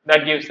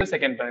that gives the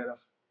second paragraph.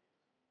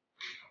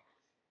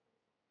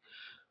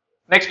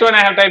 Next one,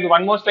 I have typed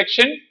one more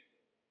section,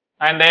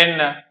 and then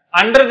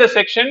under the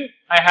section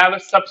I have a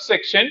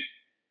subsection.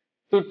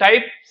 To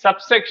type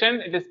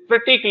subsection, it is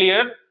pretty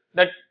clear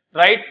that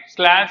write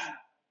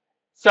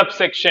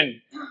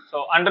 /subsection.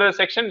 So under the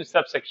section is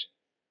subsection.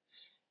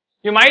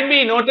 You might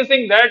be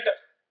noticing that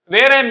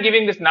where I am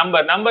giving this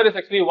number is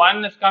actually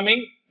 1 is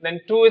coming,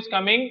 then 2 is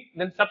coming,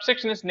 then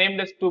subsection is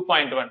named as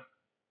 2.1.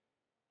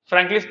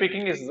 Frankly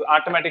speaking, is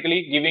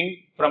automatically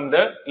giving from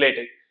the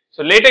LaTeX.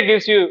 So LaTeX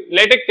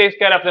takes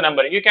care of the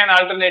numbering. You can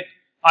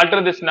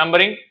alter this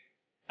numbering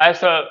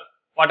as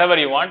whatever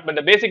you want, but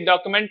the basic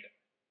document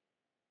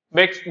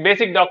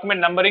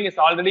numbering is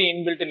already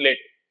inbuilt in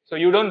LaTeX. So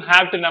you don't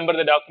have to number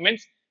the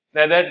documents,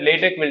 rather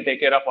LaTeX will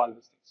take care of all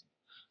these things.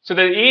 So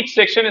each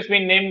section is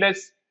being named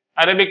as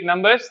Arabic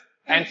numbers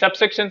and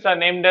subsections are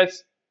named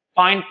as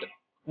 0.1,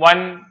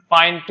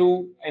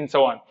 0.2 and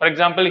so on. For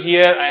example,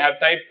 here I have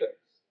typed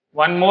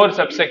one more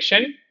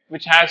subsection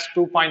which has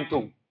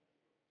 2.2.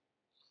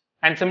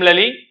 And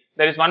similarly,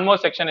 there is one more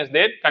section is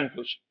there,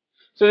 conclusion.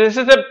 So this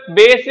is a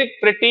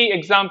basic pretty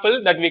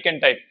example that we can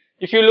type.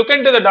 If you look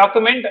into the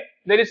document,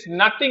 there is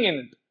nothing in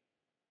it.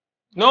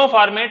 No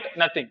format,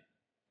 nothing.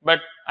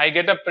 But I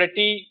get a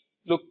pretty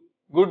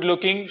good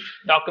looking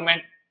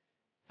document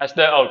as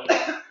the out.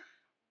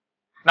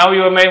 Now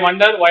you may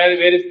wonder where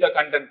is the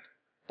content,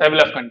 table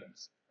of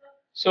contents.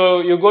 So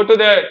you go to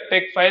the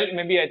text file,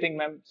 maybe I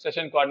think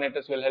session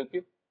coordinators will help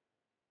you.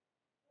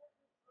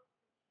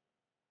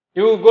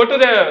 You go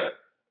to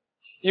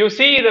you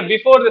see the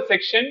before the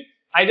section,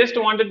 I just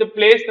wanted to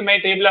place my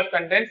table of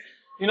contents.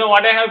 You know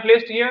what I have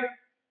placed here?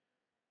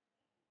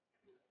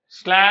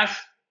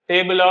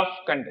 /table of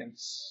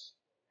contents.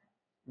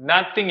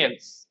 Nothing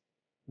else.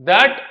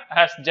 That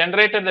has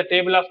generated the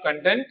table of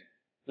content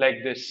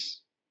like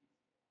this.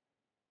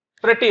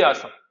 Pretty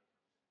awesome.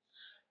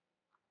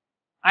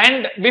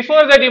 And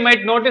before that, you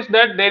might notice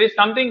that there is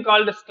something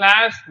called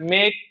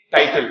 /make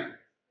title.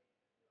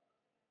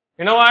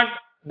 You know what?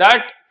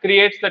 That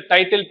creates the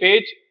title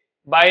page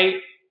by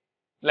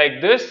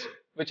like this,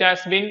 which I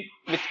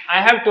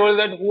have told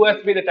that who has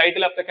to be the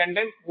title of the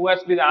content, who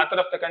has to be the author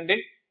of the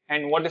content,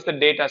 and what is the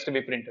date has to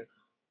be printed.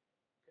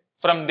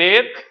 From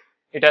there,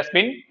 it has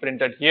been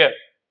printed here.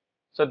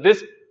 So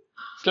this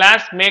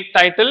 /make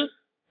title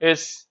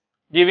is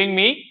giving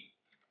me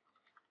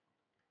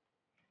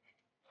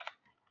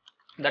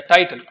the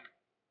title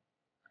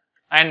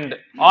and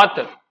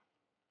author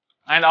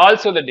and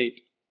also the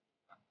date.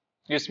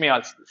 Gives me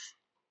also this.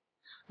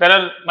 There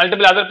are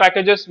multiple other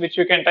packages which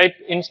you can type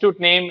institute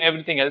name,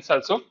 everything else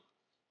also,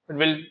 but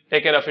we'll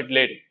take care of it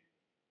later.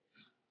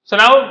 So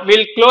now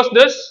we'll close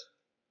this.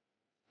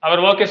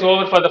 Our work is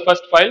over for the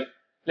first file.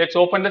 Let's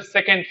open the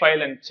second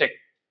file and check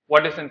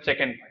what is in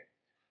second file.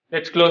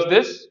 Let's close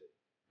this.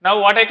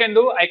 Now what I can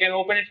do, I can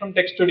open it from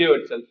Text Studio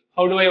itself.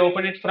 How do I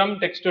open it from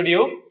Text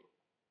Studio?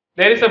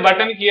 There is a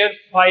button here,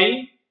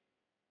 file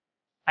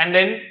and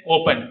then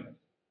open.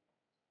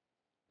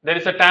 There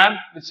is a tab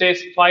which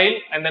says file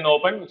and then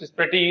open, which is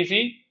pretty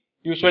easy,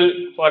 usual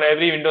for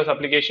every Windows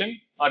application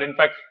or in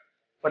fact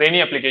for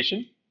any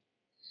application.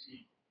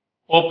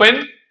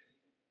 Open,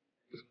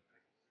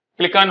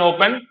 click on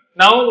open.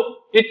 Now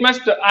it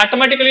must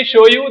automatically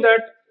show you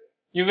that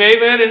You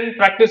were in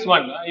practice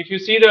 1. If you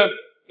see the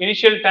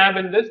initial tab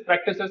in this,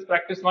 practices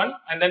practice 1,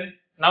 and then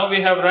now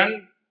we have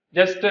run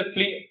just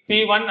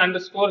p1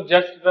 underscore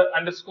just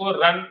underscore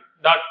run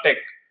dot tech.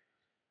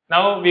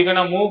 Now we're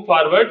gonna move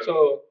forward,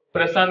 so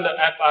press on the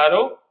up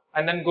arrow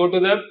and then go to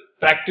the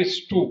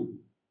practice 2.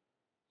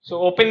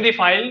 So open the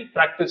file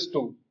practice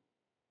 2.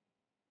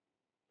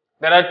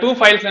 There are two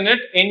files in it,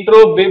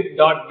 intro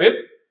bib.bib,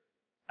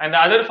 and the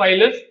other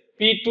file is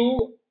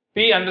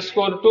p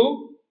underscore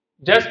 2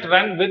 just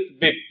run with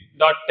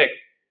bib.tech.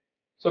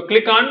 So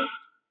click on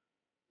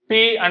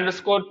p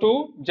underscore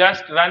 2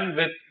 just run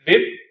with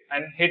bib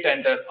and hit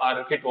enter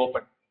or hit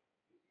open.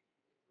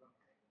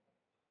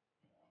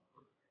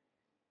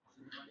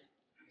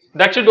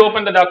 That should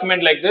open the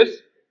document like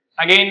this.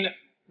 Again,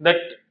 that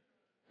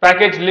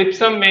package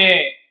lipsum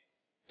may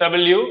trouble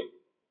you.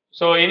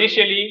 So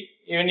initially,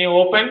 when you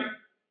open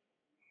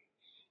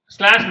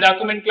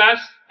 /document class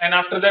and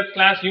after that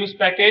 /use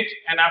package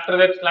and after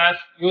that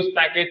 /use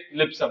package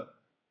lipsum,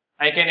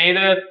 I can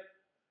either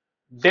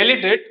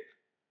delete it,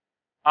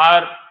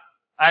 or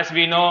as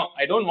we know,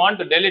 I don't want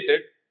to delete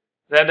it.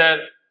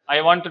 Rather,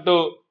 I wanted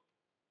to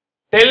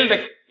tell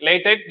the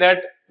LaTeX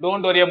that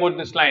don't worry about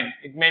this line,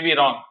 it may be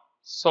wrong.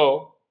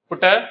 So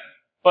put a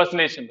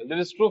percentage symbol.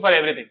 This is true for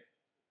everything.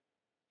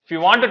 If you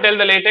want to tell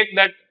the LaTeX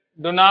that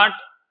do not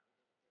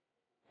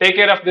take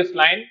care of this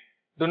line,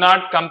 do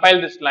not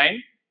compile this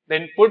line,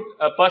 then put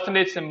a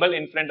percentage symbol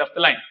in front of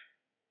the line.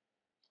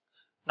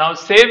 Now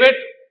save it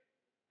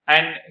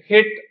and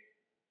hit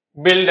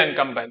build and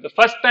compile. The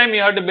first time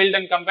you have to build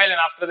and compile, and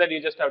after that you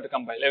just have to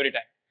compile every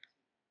time.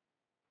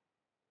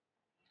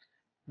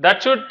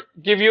 That should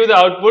give you the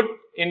output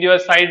in your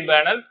side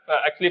panel.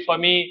 Actually for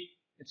me,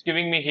 it's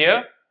giving me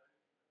here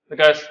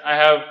because I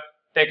have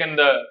taken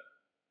the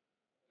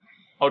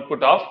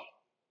output off.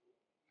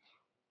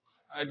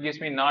 It gives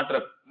me not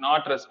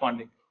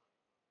responding.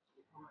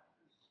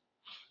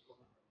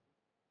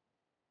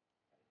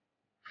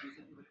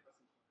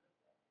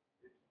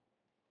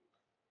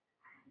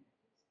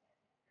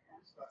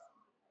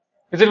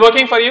 Is it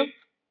working for you?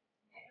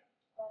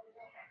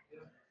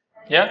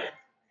 Yeah?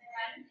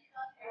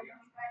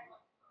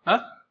 Huh?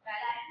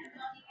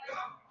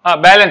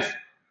 Balance.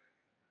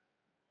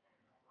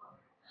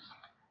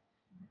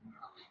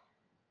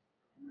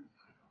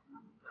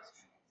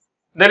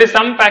 There is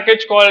some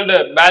package called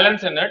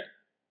balance in it.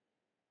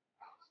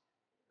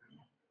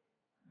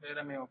 Where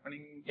am I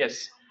opening?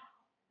 Yes.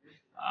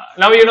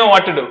 Now you know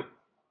what to do.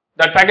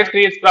 That package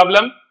creates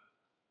problem.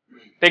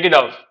 Take it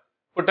out.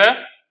 Put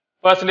a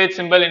percentage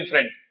symbol in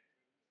front.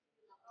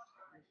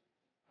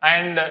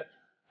 And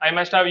I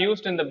must have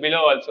used in the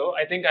below also.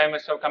 I think I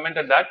must have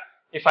commented that.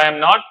 If I am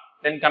not,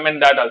 then comment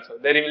that also.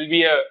 There will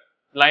be a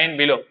line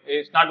below.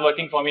 It's not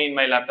working for me in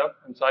my laptop.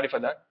 I'm sorry for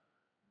that.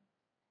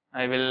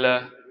 I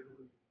will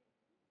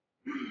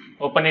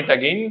open it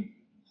again.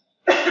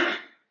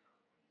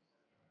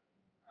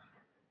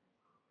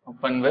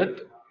 Open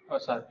with, oh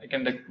sorry, I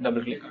can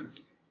double click on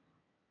it.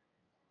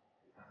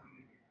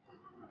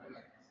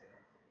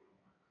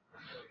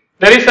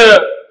 There is a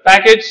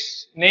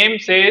package name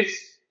says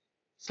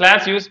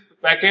 /use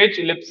package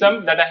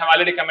lipsum that I have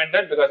already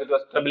commented because it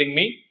was troubling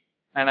me,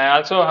 and I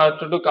also have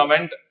to do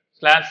comment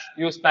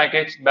 /use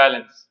package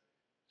balance,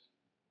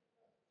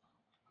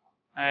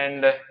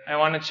 and I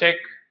want to check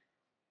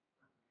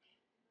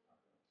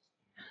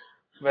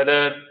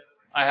whether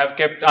I have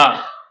kept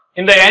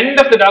in the end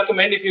of the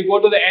document. If you go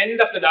to the end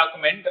of the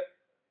document,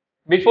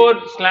 before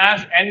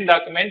 /end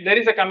document, there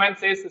is a command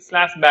says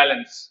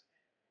 /balance.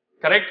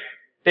 Correct?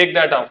 Take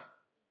that off,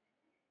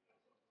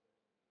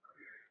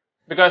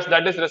 because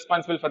that is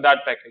responsible for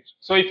that package.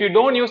 So if you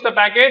don't use the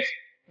package,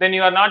 then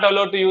you are not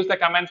allowed to use the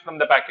commands from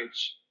the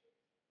package.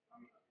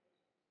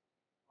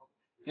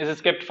 This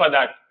is kept for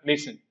that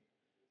reason.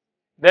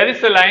 There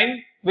is a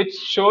line which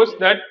shows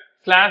that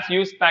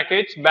 /use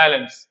package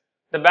balance.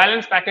 The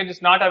balance package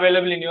is not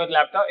available in your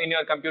laptop, in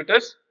your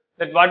computers.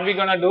 That what we're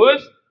gonna do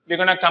is we're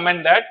gonna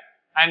comment that,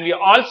 and we're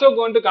also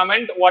going to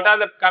comment what are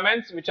the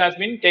comments which has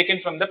been taken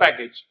from the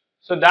package.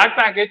 So that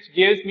package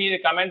gives me a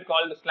comment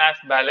called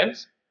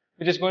 /balance,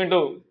 which is going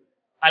to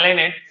align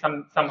it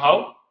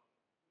somehow.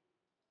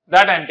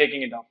 That I am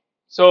taking it off.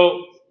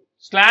 So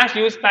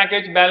 /use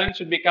package balance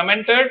should be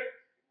commented,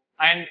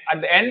 and at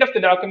the end of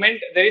the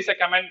document there is a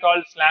command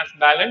called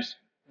 /balance.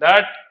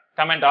 That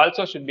comment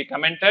also should be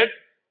commented.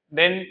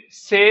 Then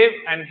save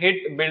and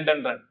hit build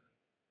and run.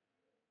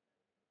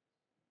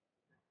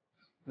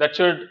 That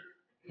should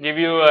give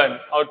you an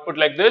output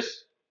like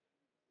this.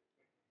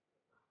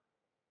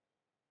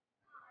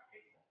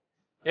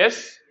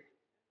 Yes?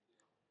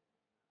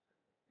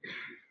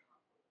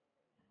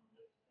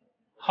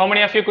 How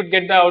many of you could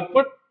get the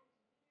output?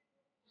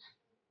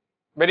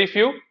 Very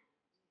few?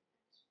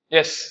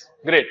 Yes,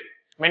 great.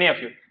 Many of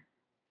you.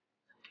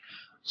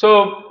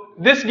 So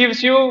this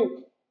gives you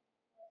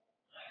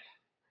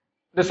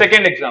the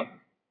second example.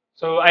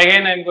 So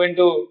again, I'm going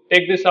to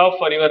take this off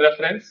for your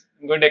reference.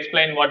 I'm going to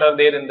explain what are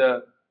there in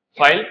the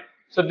file.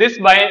 So this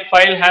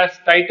file has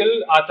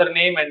title, author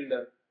name and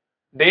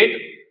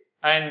date,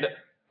 and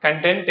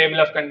content, table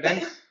of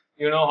contents,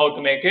 you know how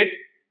to make it.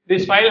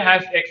 This file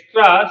has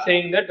extra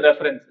saying that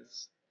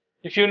references.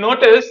 If you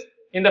notice,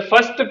 in the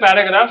first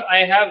paragraph, I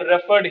have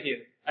referred here.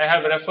 I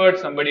have referred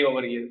somebody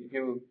over here. If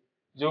you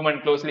zoom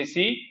and closely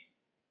see,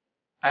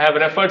 I have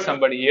referred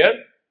somebody here.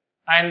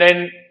 And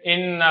then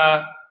in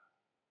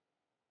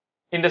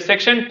the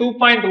section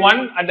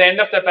 2.1 at the end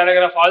of the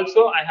paragraph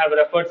also, I have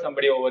referred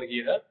somebody over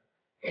here.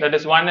 That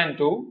is 1 and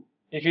 2.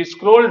 If you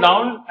scroll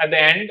down at the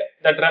end,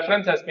 that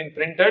reference has been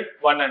printed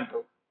 1 and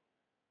 2.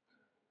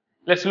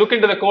 Let's look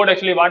into the code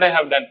actually what I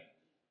have done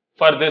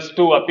for this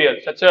to appear.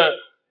 Such a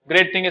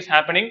great thing is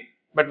happening,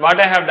 but what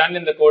I have done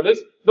in the code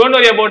is, don't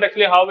worry about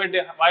actually how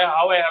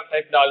I have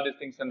typed all these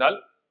things and all,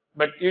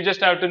 but you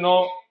just have to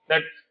know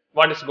that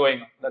what is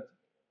going on. That's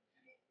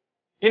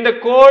it. In the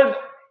code,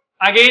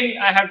 again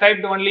I have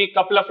typed only a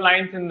couple of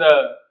lines in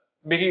the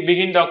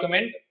begin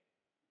document,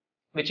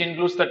 which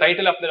includes the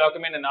title of the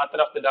document and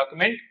author of the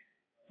document.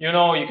 You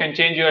know, you can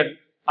change your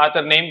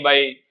author name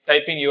by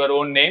typing your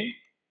own name.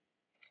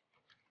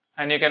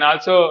 And you can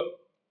also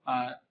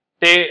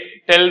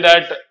tell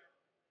that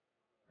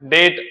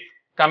date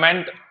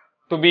comment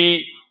to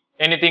be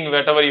anything,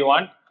 whatever you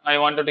want. I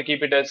wanted to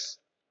keep it as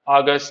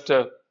August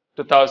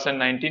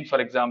 2019, for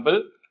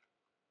example.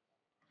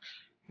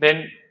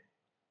 Then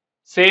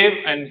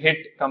save and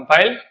hit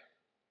compile.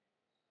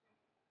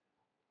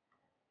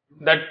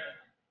 That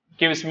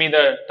gives me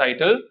the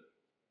title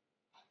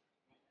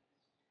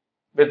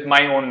with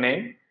my own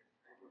name.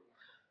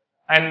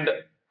 And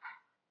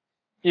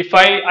if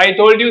I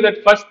told you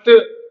that first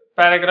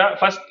paragraph,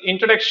 first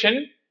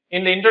introduction,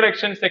 in the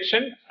introduction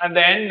section, at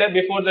the end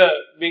before the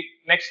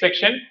next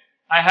section,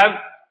 I have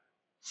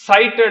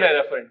cited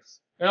a reference.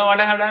 You know what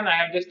I have done? I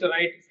have just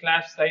write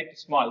 /cite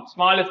small.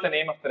 Small is the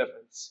name of the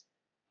reference.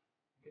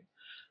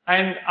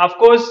 And of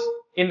course,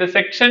 in the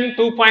section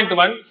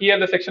 2.1, here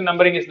the section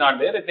numbering is not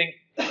there. I think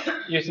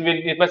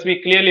it must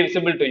be clearly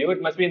visible to you.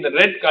 It must be in the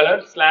red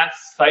color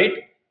 /cite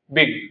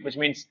big, which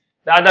means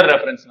the other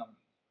reference number.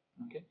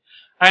 Okay.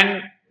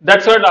 And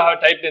that's what I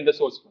have typed in the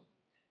source code.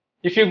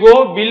 If you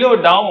go below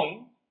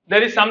down,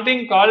 there is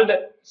something called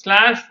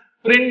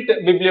 /print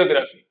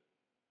bibliography.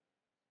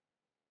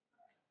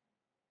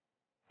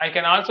 I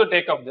can also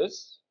take up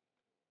this.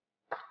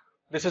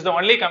 This is the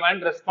only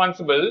command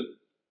responsible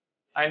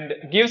and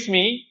gives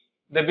me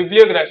the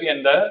bibliography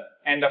at the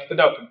end of the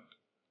document.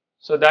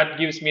 So that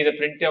gives me the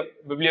print of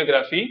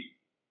bibliography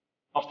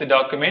of the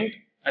document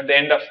at the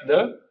end of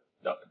the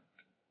document.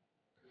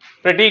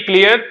 Pretty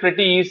clear,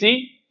 pretty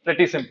easy,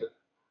 pretty simple.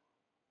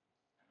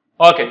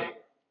 Okay,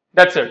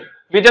 that's it.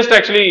 We're just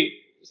actually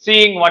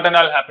seeing what and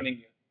all happening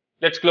here.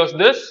 Let's close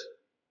this.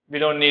 We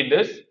don't need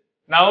this.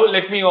 Now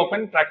let me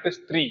open practice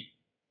 3.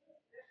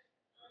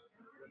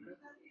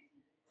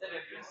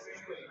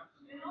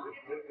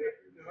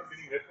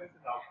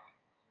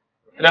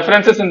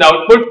 References in the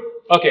output.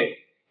 Okay,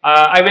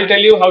 I will tell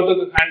you how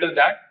to handle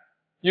that.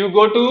 You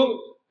go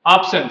to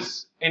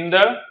options in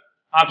the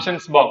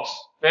options box.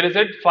 Where is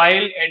it?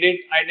 File, edit,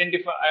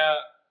 identify.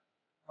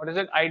 What is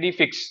it? ID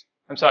fix.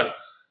 I'm sorry.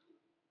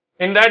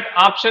 In that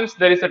options,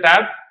 there is a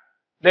tab.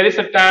 There is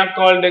a tab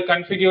called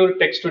Configure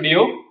Text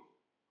Studio.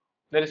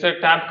 There is a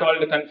tab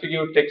called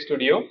Configure Text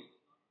Studio.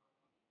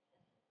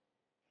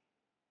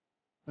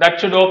 That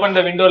should open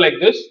the window like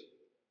this.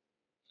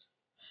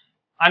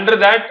 Under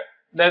that,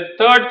 the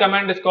third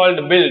command is called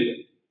build.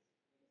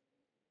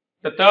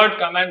 The third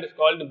command is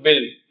called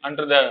build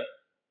under the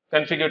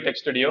Configure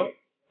Text Studio.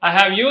 I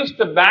have used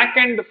the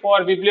backend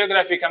for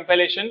bibliography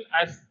compilation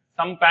as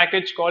some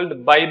package called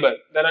Biber.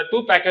 There are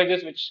two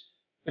packages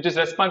which is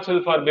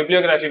responsible for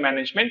bibliography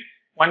management.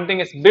 One thing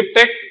is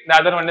BibTeX, the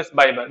other one is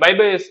Biber.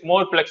 Biber is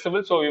more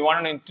flexible, so we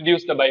want to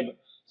introduce the Biber.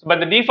 So, but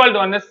the default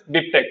one is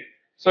BibTeX.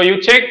 So you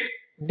check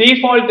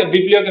default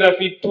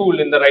bibliography tool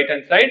in the right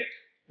hand side.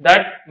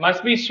 That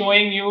must be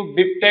showing you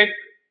BibTeX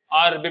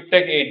or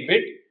BibTeX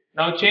 8-bit.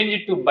 Now change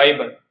it to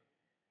Biber.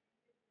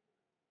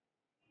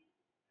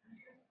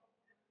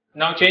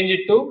 Now change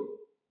it to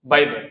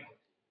Biber.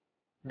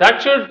 That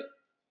should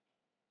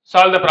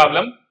solve the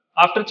problem.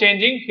 After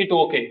changing, hit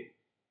OK.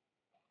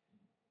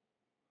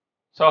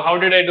 So how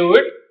did I do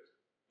it?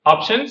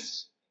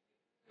 Options,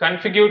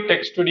 Configure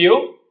Text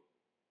Studio,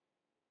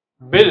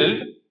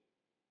 build,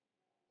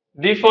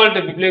 default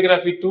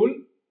bibliography tool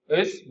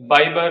is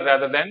Biber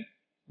rather than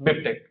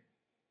BibTeX.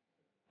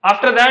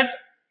 After that,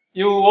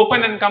 you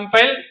open and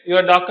compile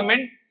your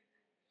document.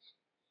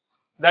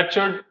 That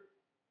should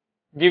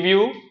give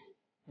you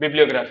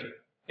bibliography.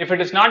 If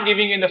it is not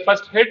giving in the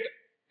first hit,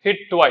 hit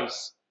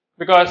twice,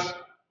 because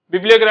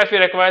bibliography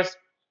requires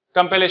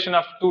compilation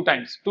of 2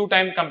 times.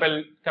 2-time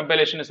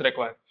compilation is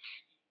required.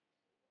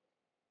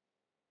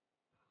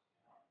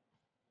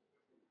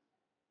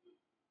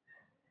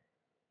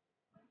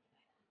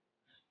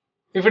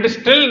 If it is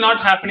still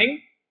not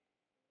happening,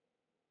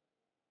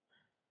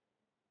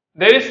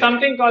 there is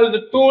something called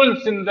the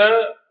tools in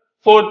the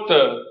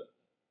 4th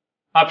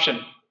option.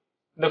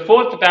 The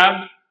 4th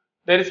tab,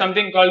 there is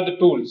something called the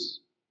tools.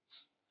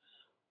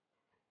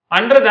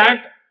 Under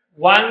that,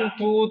 1,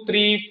 2,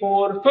 3,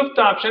 4, fifth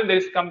option, there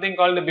is something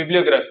called the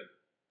bibliography.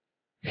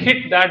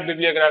 Hit that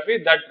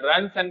bibliography, that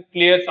runs and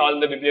clears all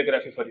the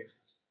bibliography for you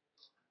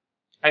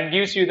and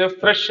gives you the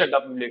fresh set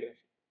of bibliography.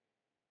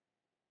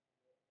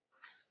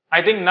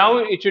 I think now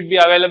it should be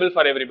available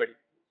for everybody.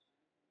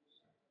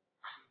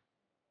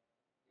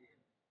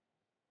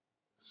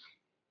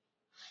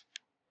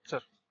 Sir.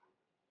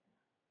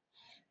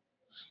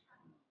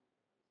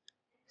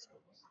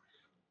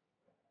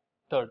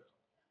 Third.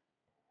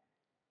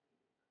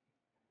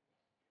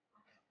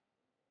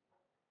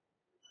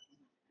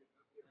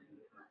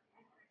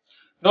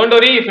 Don't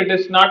worry if it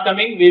is not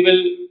coming.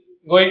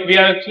 We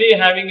are actually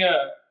having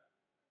a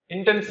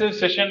intensive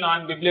session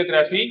on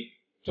bibliography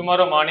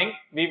tomorrow morning.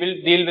 We will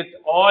deal with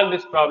all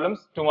these problems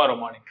tomorrow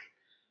morning.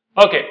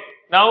 Okay,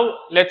 now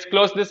let's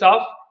close this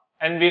off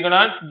and we're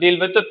gonna deal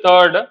with the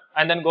third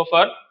and then go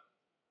for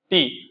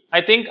T.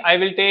 I think I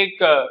will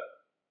take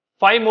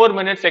 5 more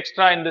minutes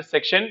extra in this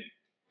section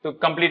to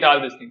complete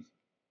all these things.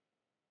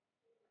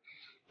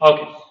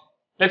 Okay,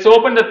 let's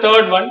open the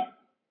third one.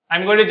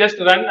 I'm going to just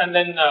run and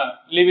then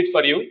leave it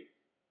for you.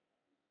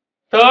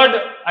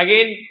 Third,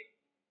 again,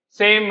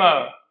 same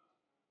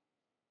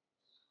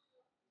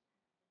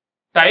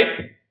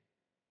type.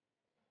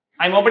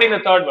 I'm opening the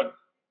third one.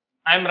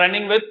 I'm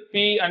running with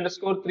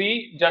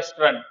p_3 just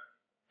run.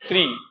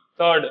 3,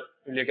 third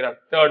bibliograph,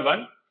 third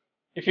one.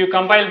 If you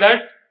compile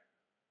that,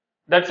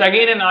 that's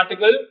again an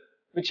article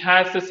which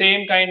has the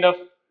same kind of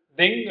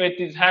thing,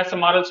 which has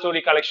some moral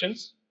story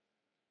collections.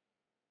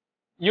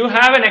 You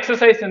have an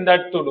exercise in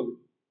that to do.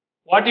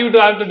 What you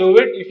have to do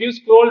it, if you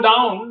scroll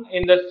down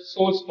in the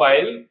source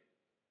file,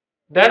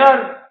 there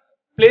are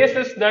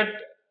places that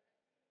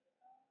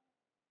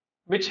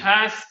which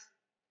has,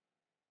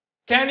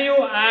 can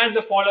you add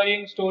the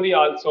following story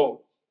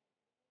also?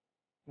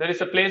 There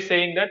is a place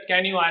saying that,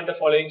 can you add the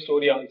following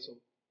story also?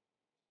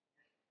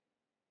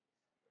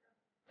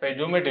 If I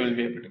zoom it, you will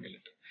be able to get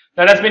it.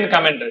 That has been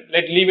commented.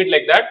 Let's leave it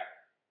like that.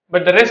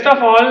 But the rest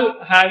of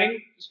all having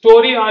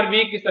story or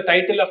week is the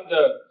title of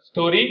the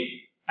story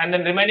and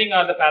then remaining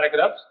are the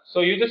paragraphs.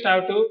 So you just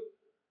have to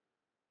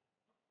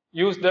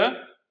use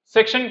the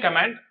section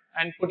command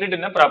and put it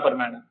in a proper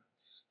manner.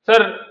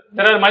 Sir,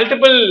 there are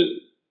multiple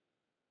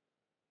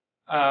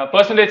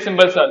percentage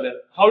symbols are there.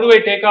 How do I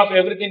take off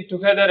everything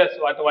together at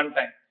one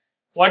time?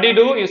 What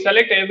do? You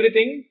select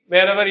everything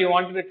wherever you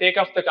wanted to take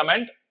off the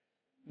command,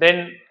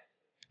 then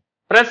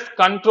press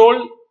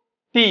Ctrl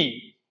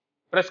T.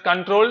 Press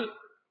Ctrl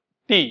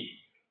T.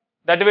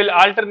 That will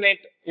alternate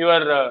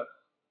your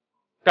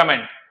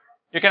command.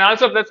 You can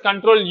also press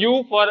Ctrl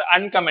U for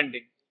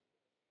uncommenting.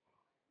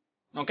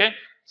 Okay.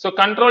 So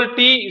Ctrl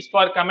T is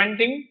for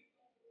commenting,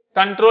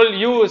 Ctrl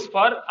U is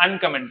for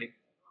uncommenting.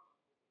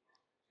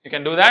 You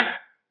can do that.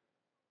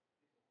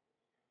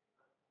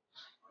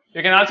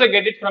 You can also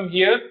get it from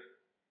here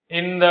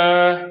in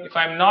the, if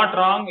I am not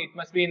wrong, it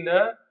must be in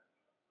the,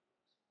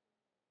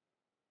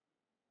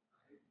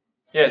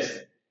 yes,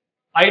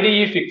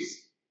 IDE fix.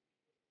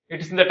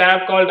 It is in the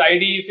tab called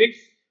IDE fix.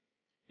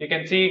 You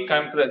can see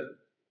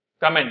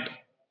comment.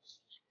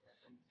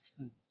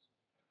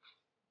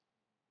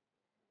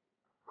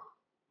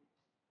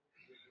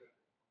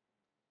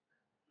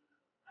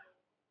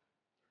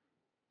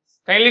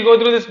 Kindly go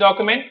through this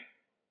document.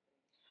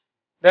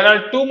 There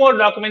are 2 more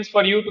documents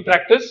for you to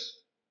practice.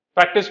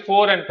 Practice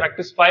 4 and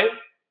practice 5.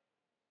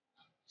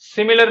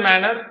 Similar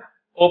manner,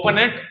 open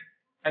it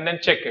and then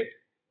check it.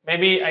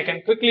 Maybe I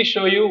can quickly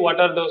show you what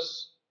are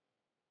those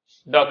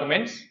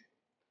documents.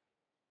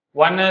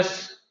 One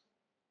is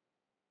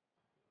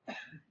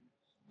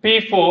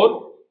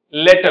P4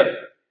 letter.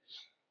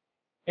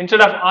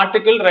 Instead of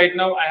article, right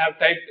now I have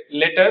typed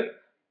letter.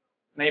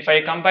 Now if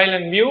I compile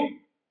and view,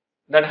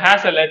 that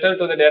has a letter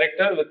to the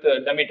director with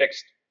the dummy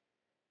text.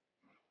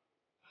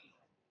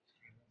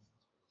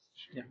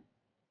 Yeah.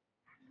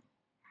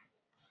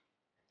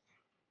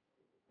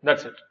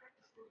 That's it.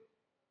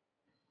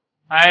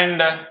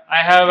 And I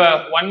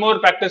have one more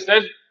practice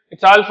test.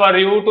 It's all for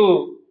you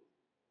to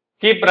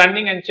keep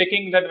running and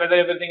checking that whether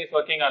everything is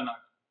working or not.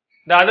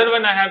 The other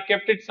one I have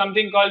kept it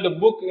something called the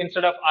book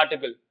instead of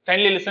article.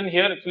 Kindly listen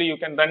here. Actually, you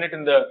can run it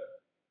in the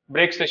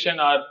break session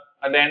or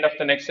at the end of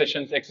the next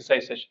session's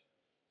exercise session.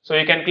 So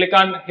you can click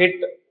on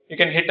you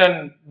can hit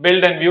on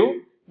build and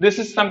view. This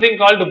is something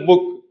called a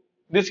book.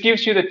 This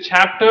gives you the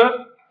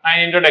chapter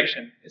and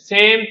introduction.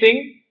 Same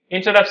thing,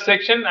 instead of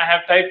section, I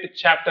have typed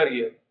chapter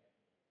here.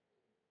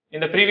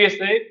 In the previous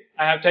day,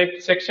 I have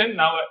typed section.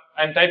 Now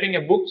I am typing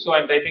a book, so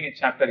I am typing a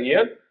chapter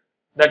here.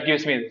 That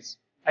gives me this.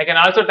 I can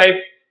also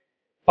type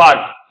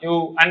part.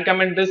 You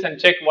uncomment this and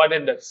check what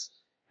it does.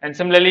 And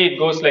similarly, it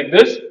goes like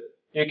this.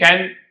 You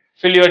can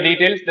fill your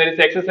details. There is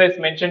exercise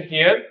mentioned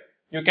here.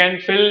 You can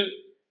fill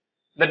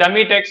the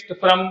dummy text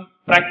from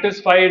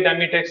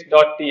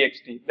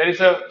practice5dummytext.txt. There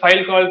is a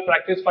file called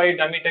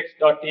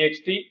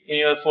practice5dummytext.txt in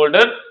your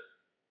folder.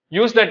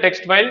 Use the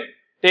text file,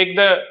 take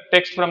the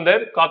text from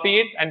there, copy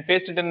it and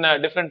paste it in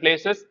different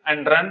places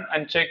and run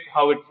and check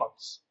how it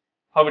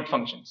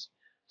functions.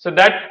 So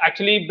that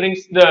actually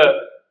brings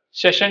the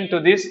session to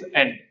this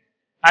end.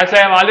 As I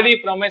have already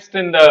promised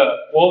in the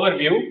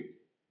overview,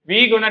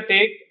 we gonna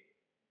take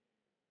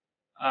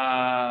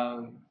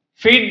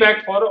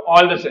feedback for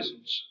all the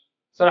sessions.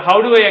 So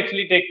how do I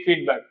actually take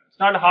feedback? It's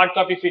not a hard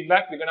copy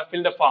feedback. We're gonna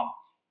fill the form.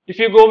 If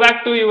you go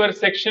back to your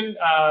section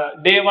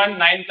day 1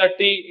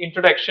 9:30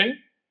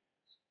 introduction,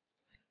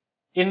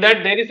 in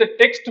that there is a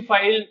text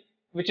file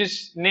which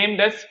is named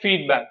as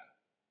feedback.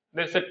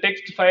 There is a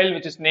text file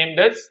which is named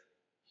as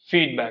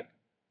feedback.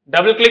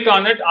 Double click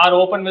on it or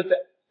open with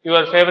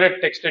your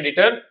favorite text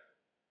editor.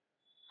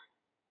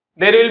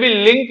 There will be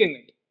link in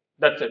it.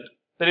 That's it.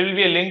 There will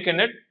be a link in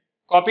it.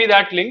 Copy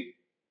that link,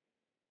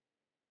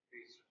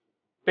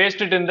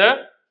 paste it in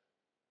the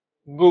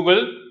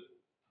Google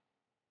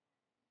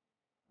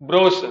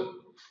browser.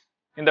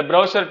 In the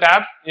browser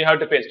tab, you have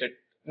to paste it.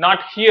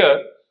 Not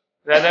here,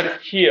 rather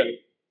here.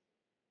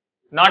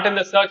 Not in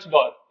the search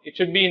bar. It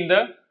should be in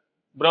the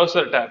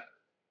browser tab.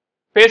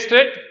 Paste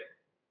it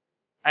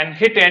and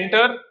hit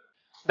enter.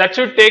 That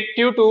should take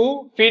you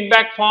to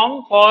feedback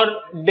form for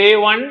day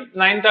 1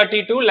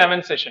 9:30 to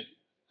 11 session.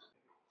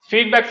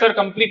 Feedbacks are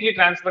completely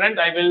transparent.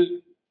 I will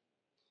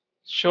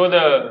show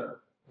the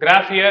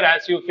graph here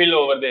as you fill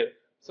over there.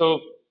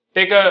 So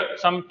take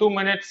some 2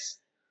 minutes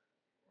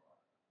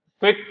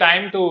quick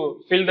time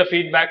to fill the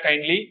feedback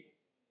kindly.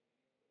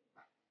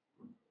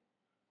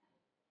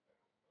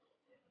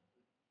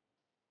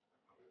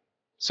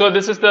 So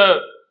this is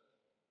the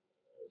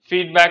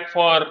feedback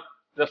for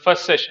the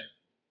first session.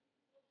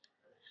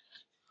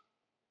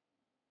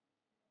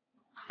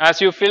 As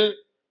you fill,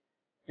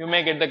 you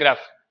may get the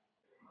graph.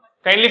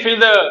 Kindly fill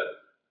the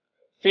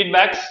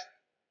feedbacks,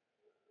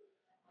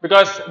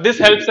 because this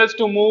helps us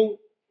to move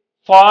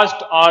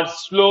fast or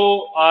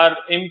slow or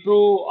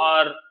improve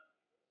or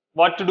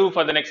what to do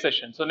for the next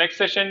session. So next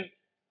session,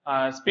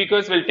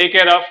 speakers will take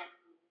care of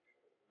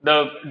the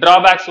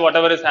drawbacks,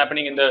 whatever is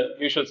happening in the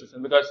usual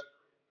session, because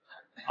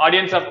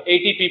audience of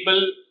 80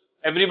 people,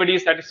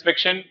 everybody's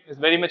satisfaction is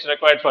very much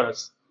required for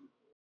us.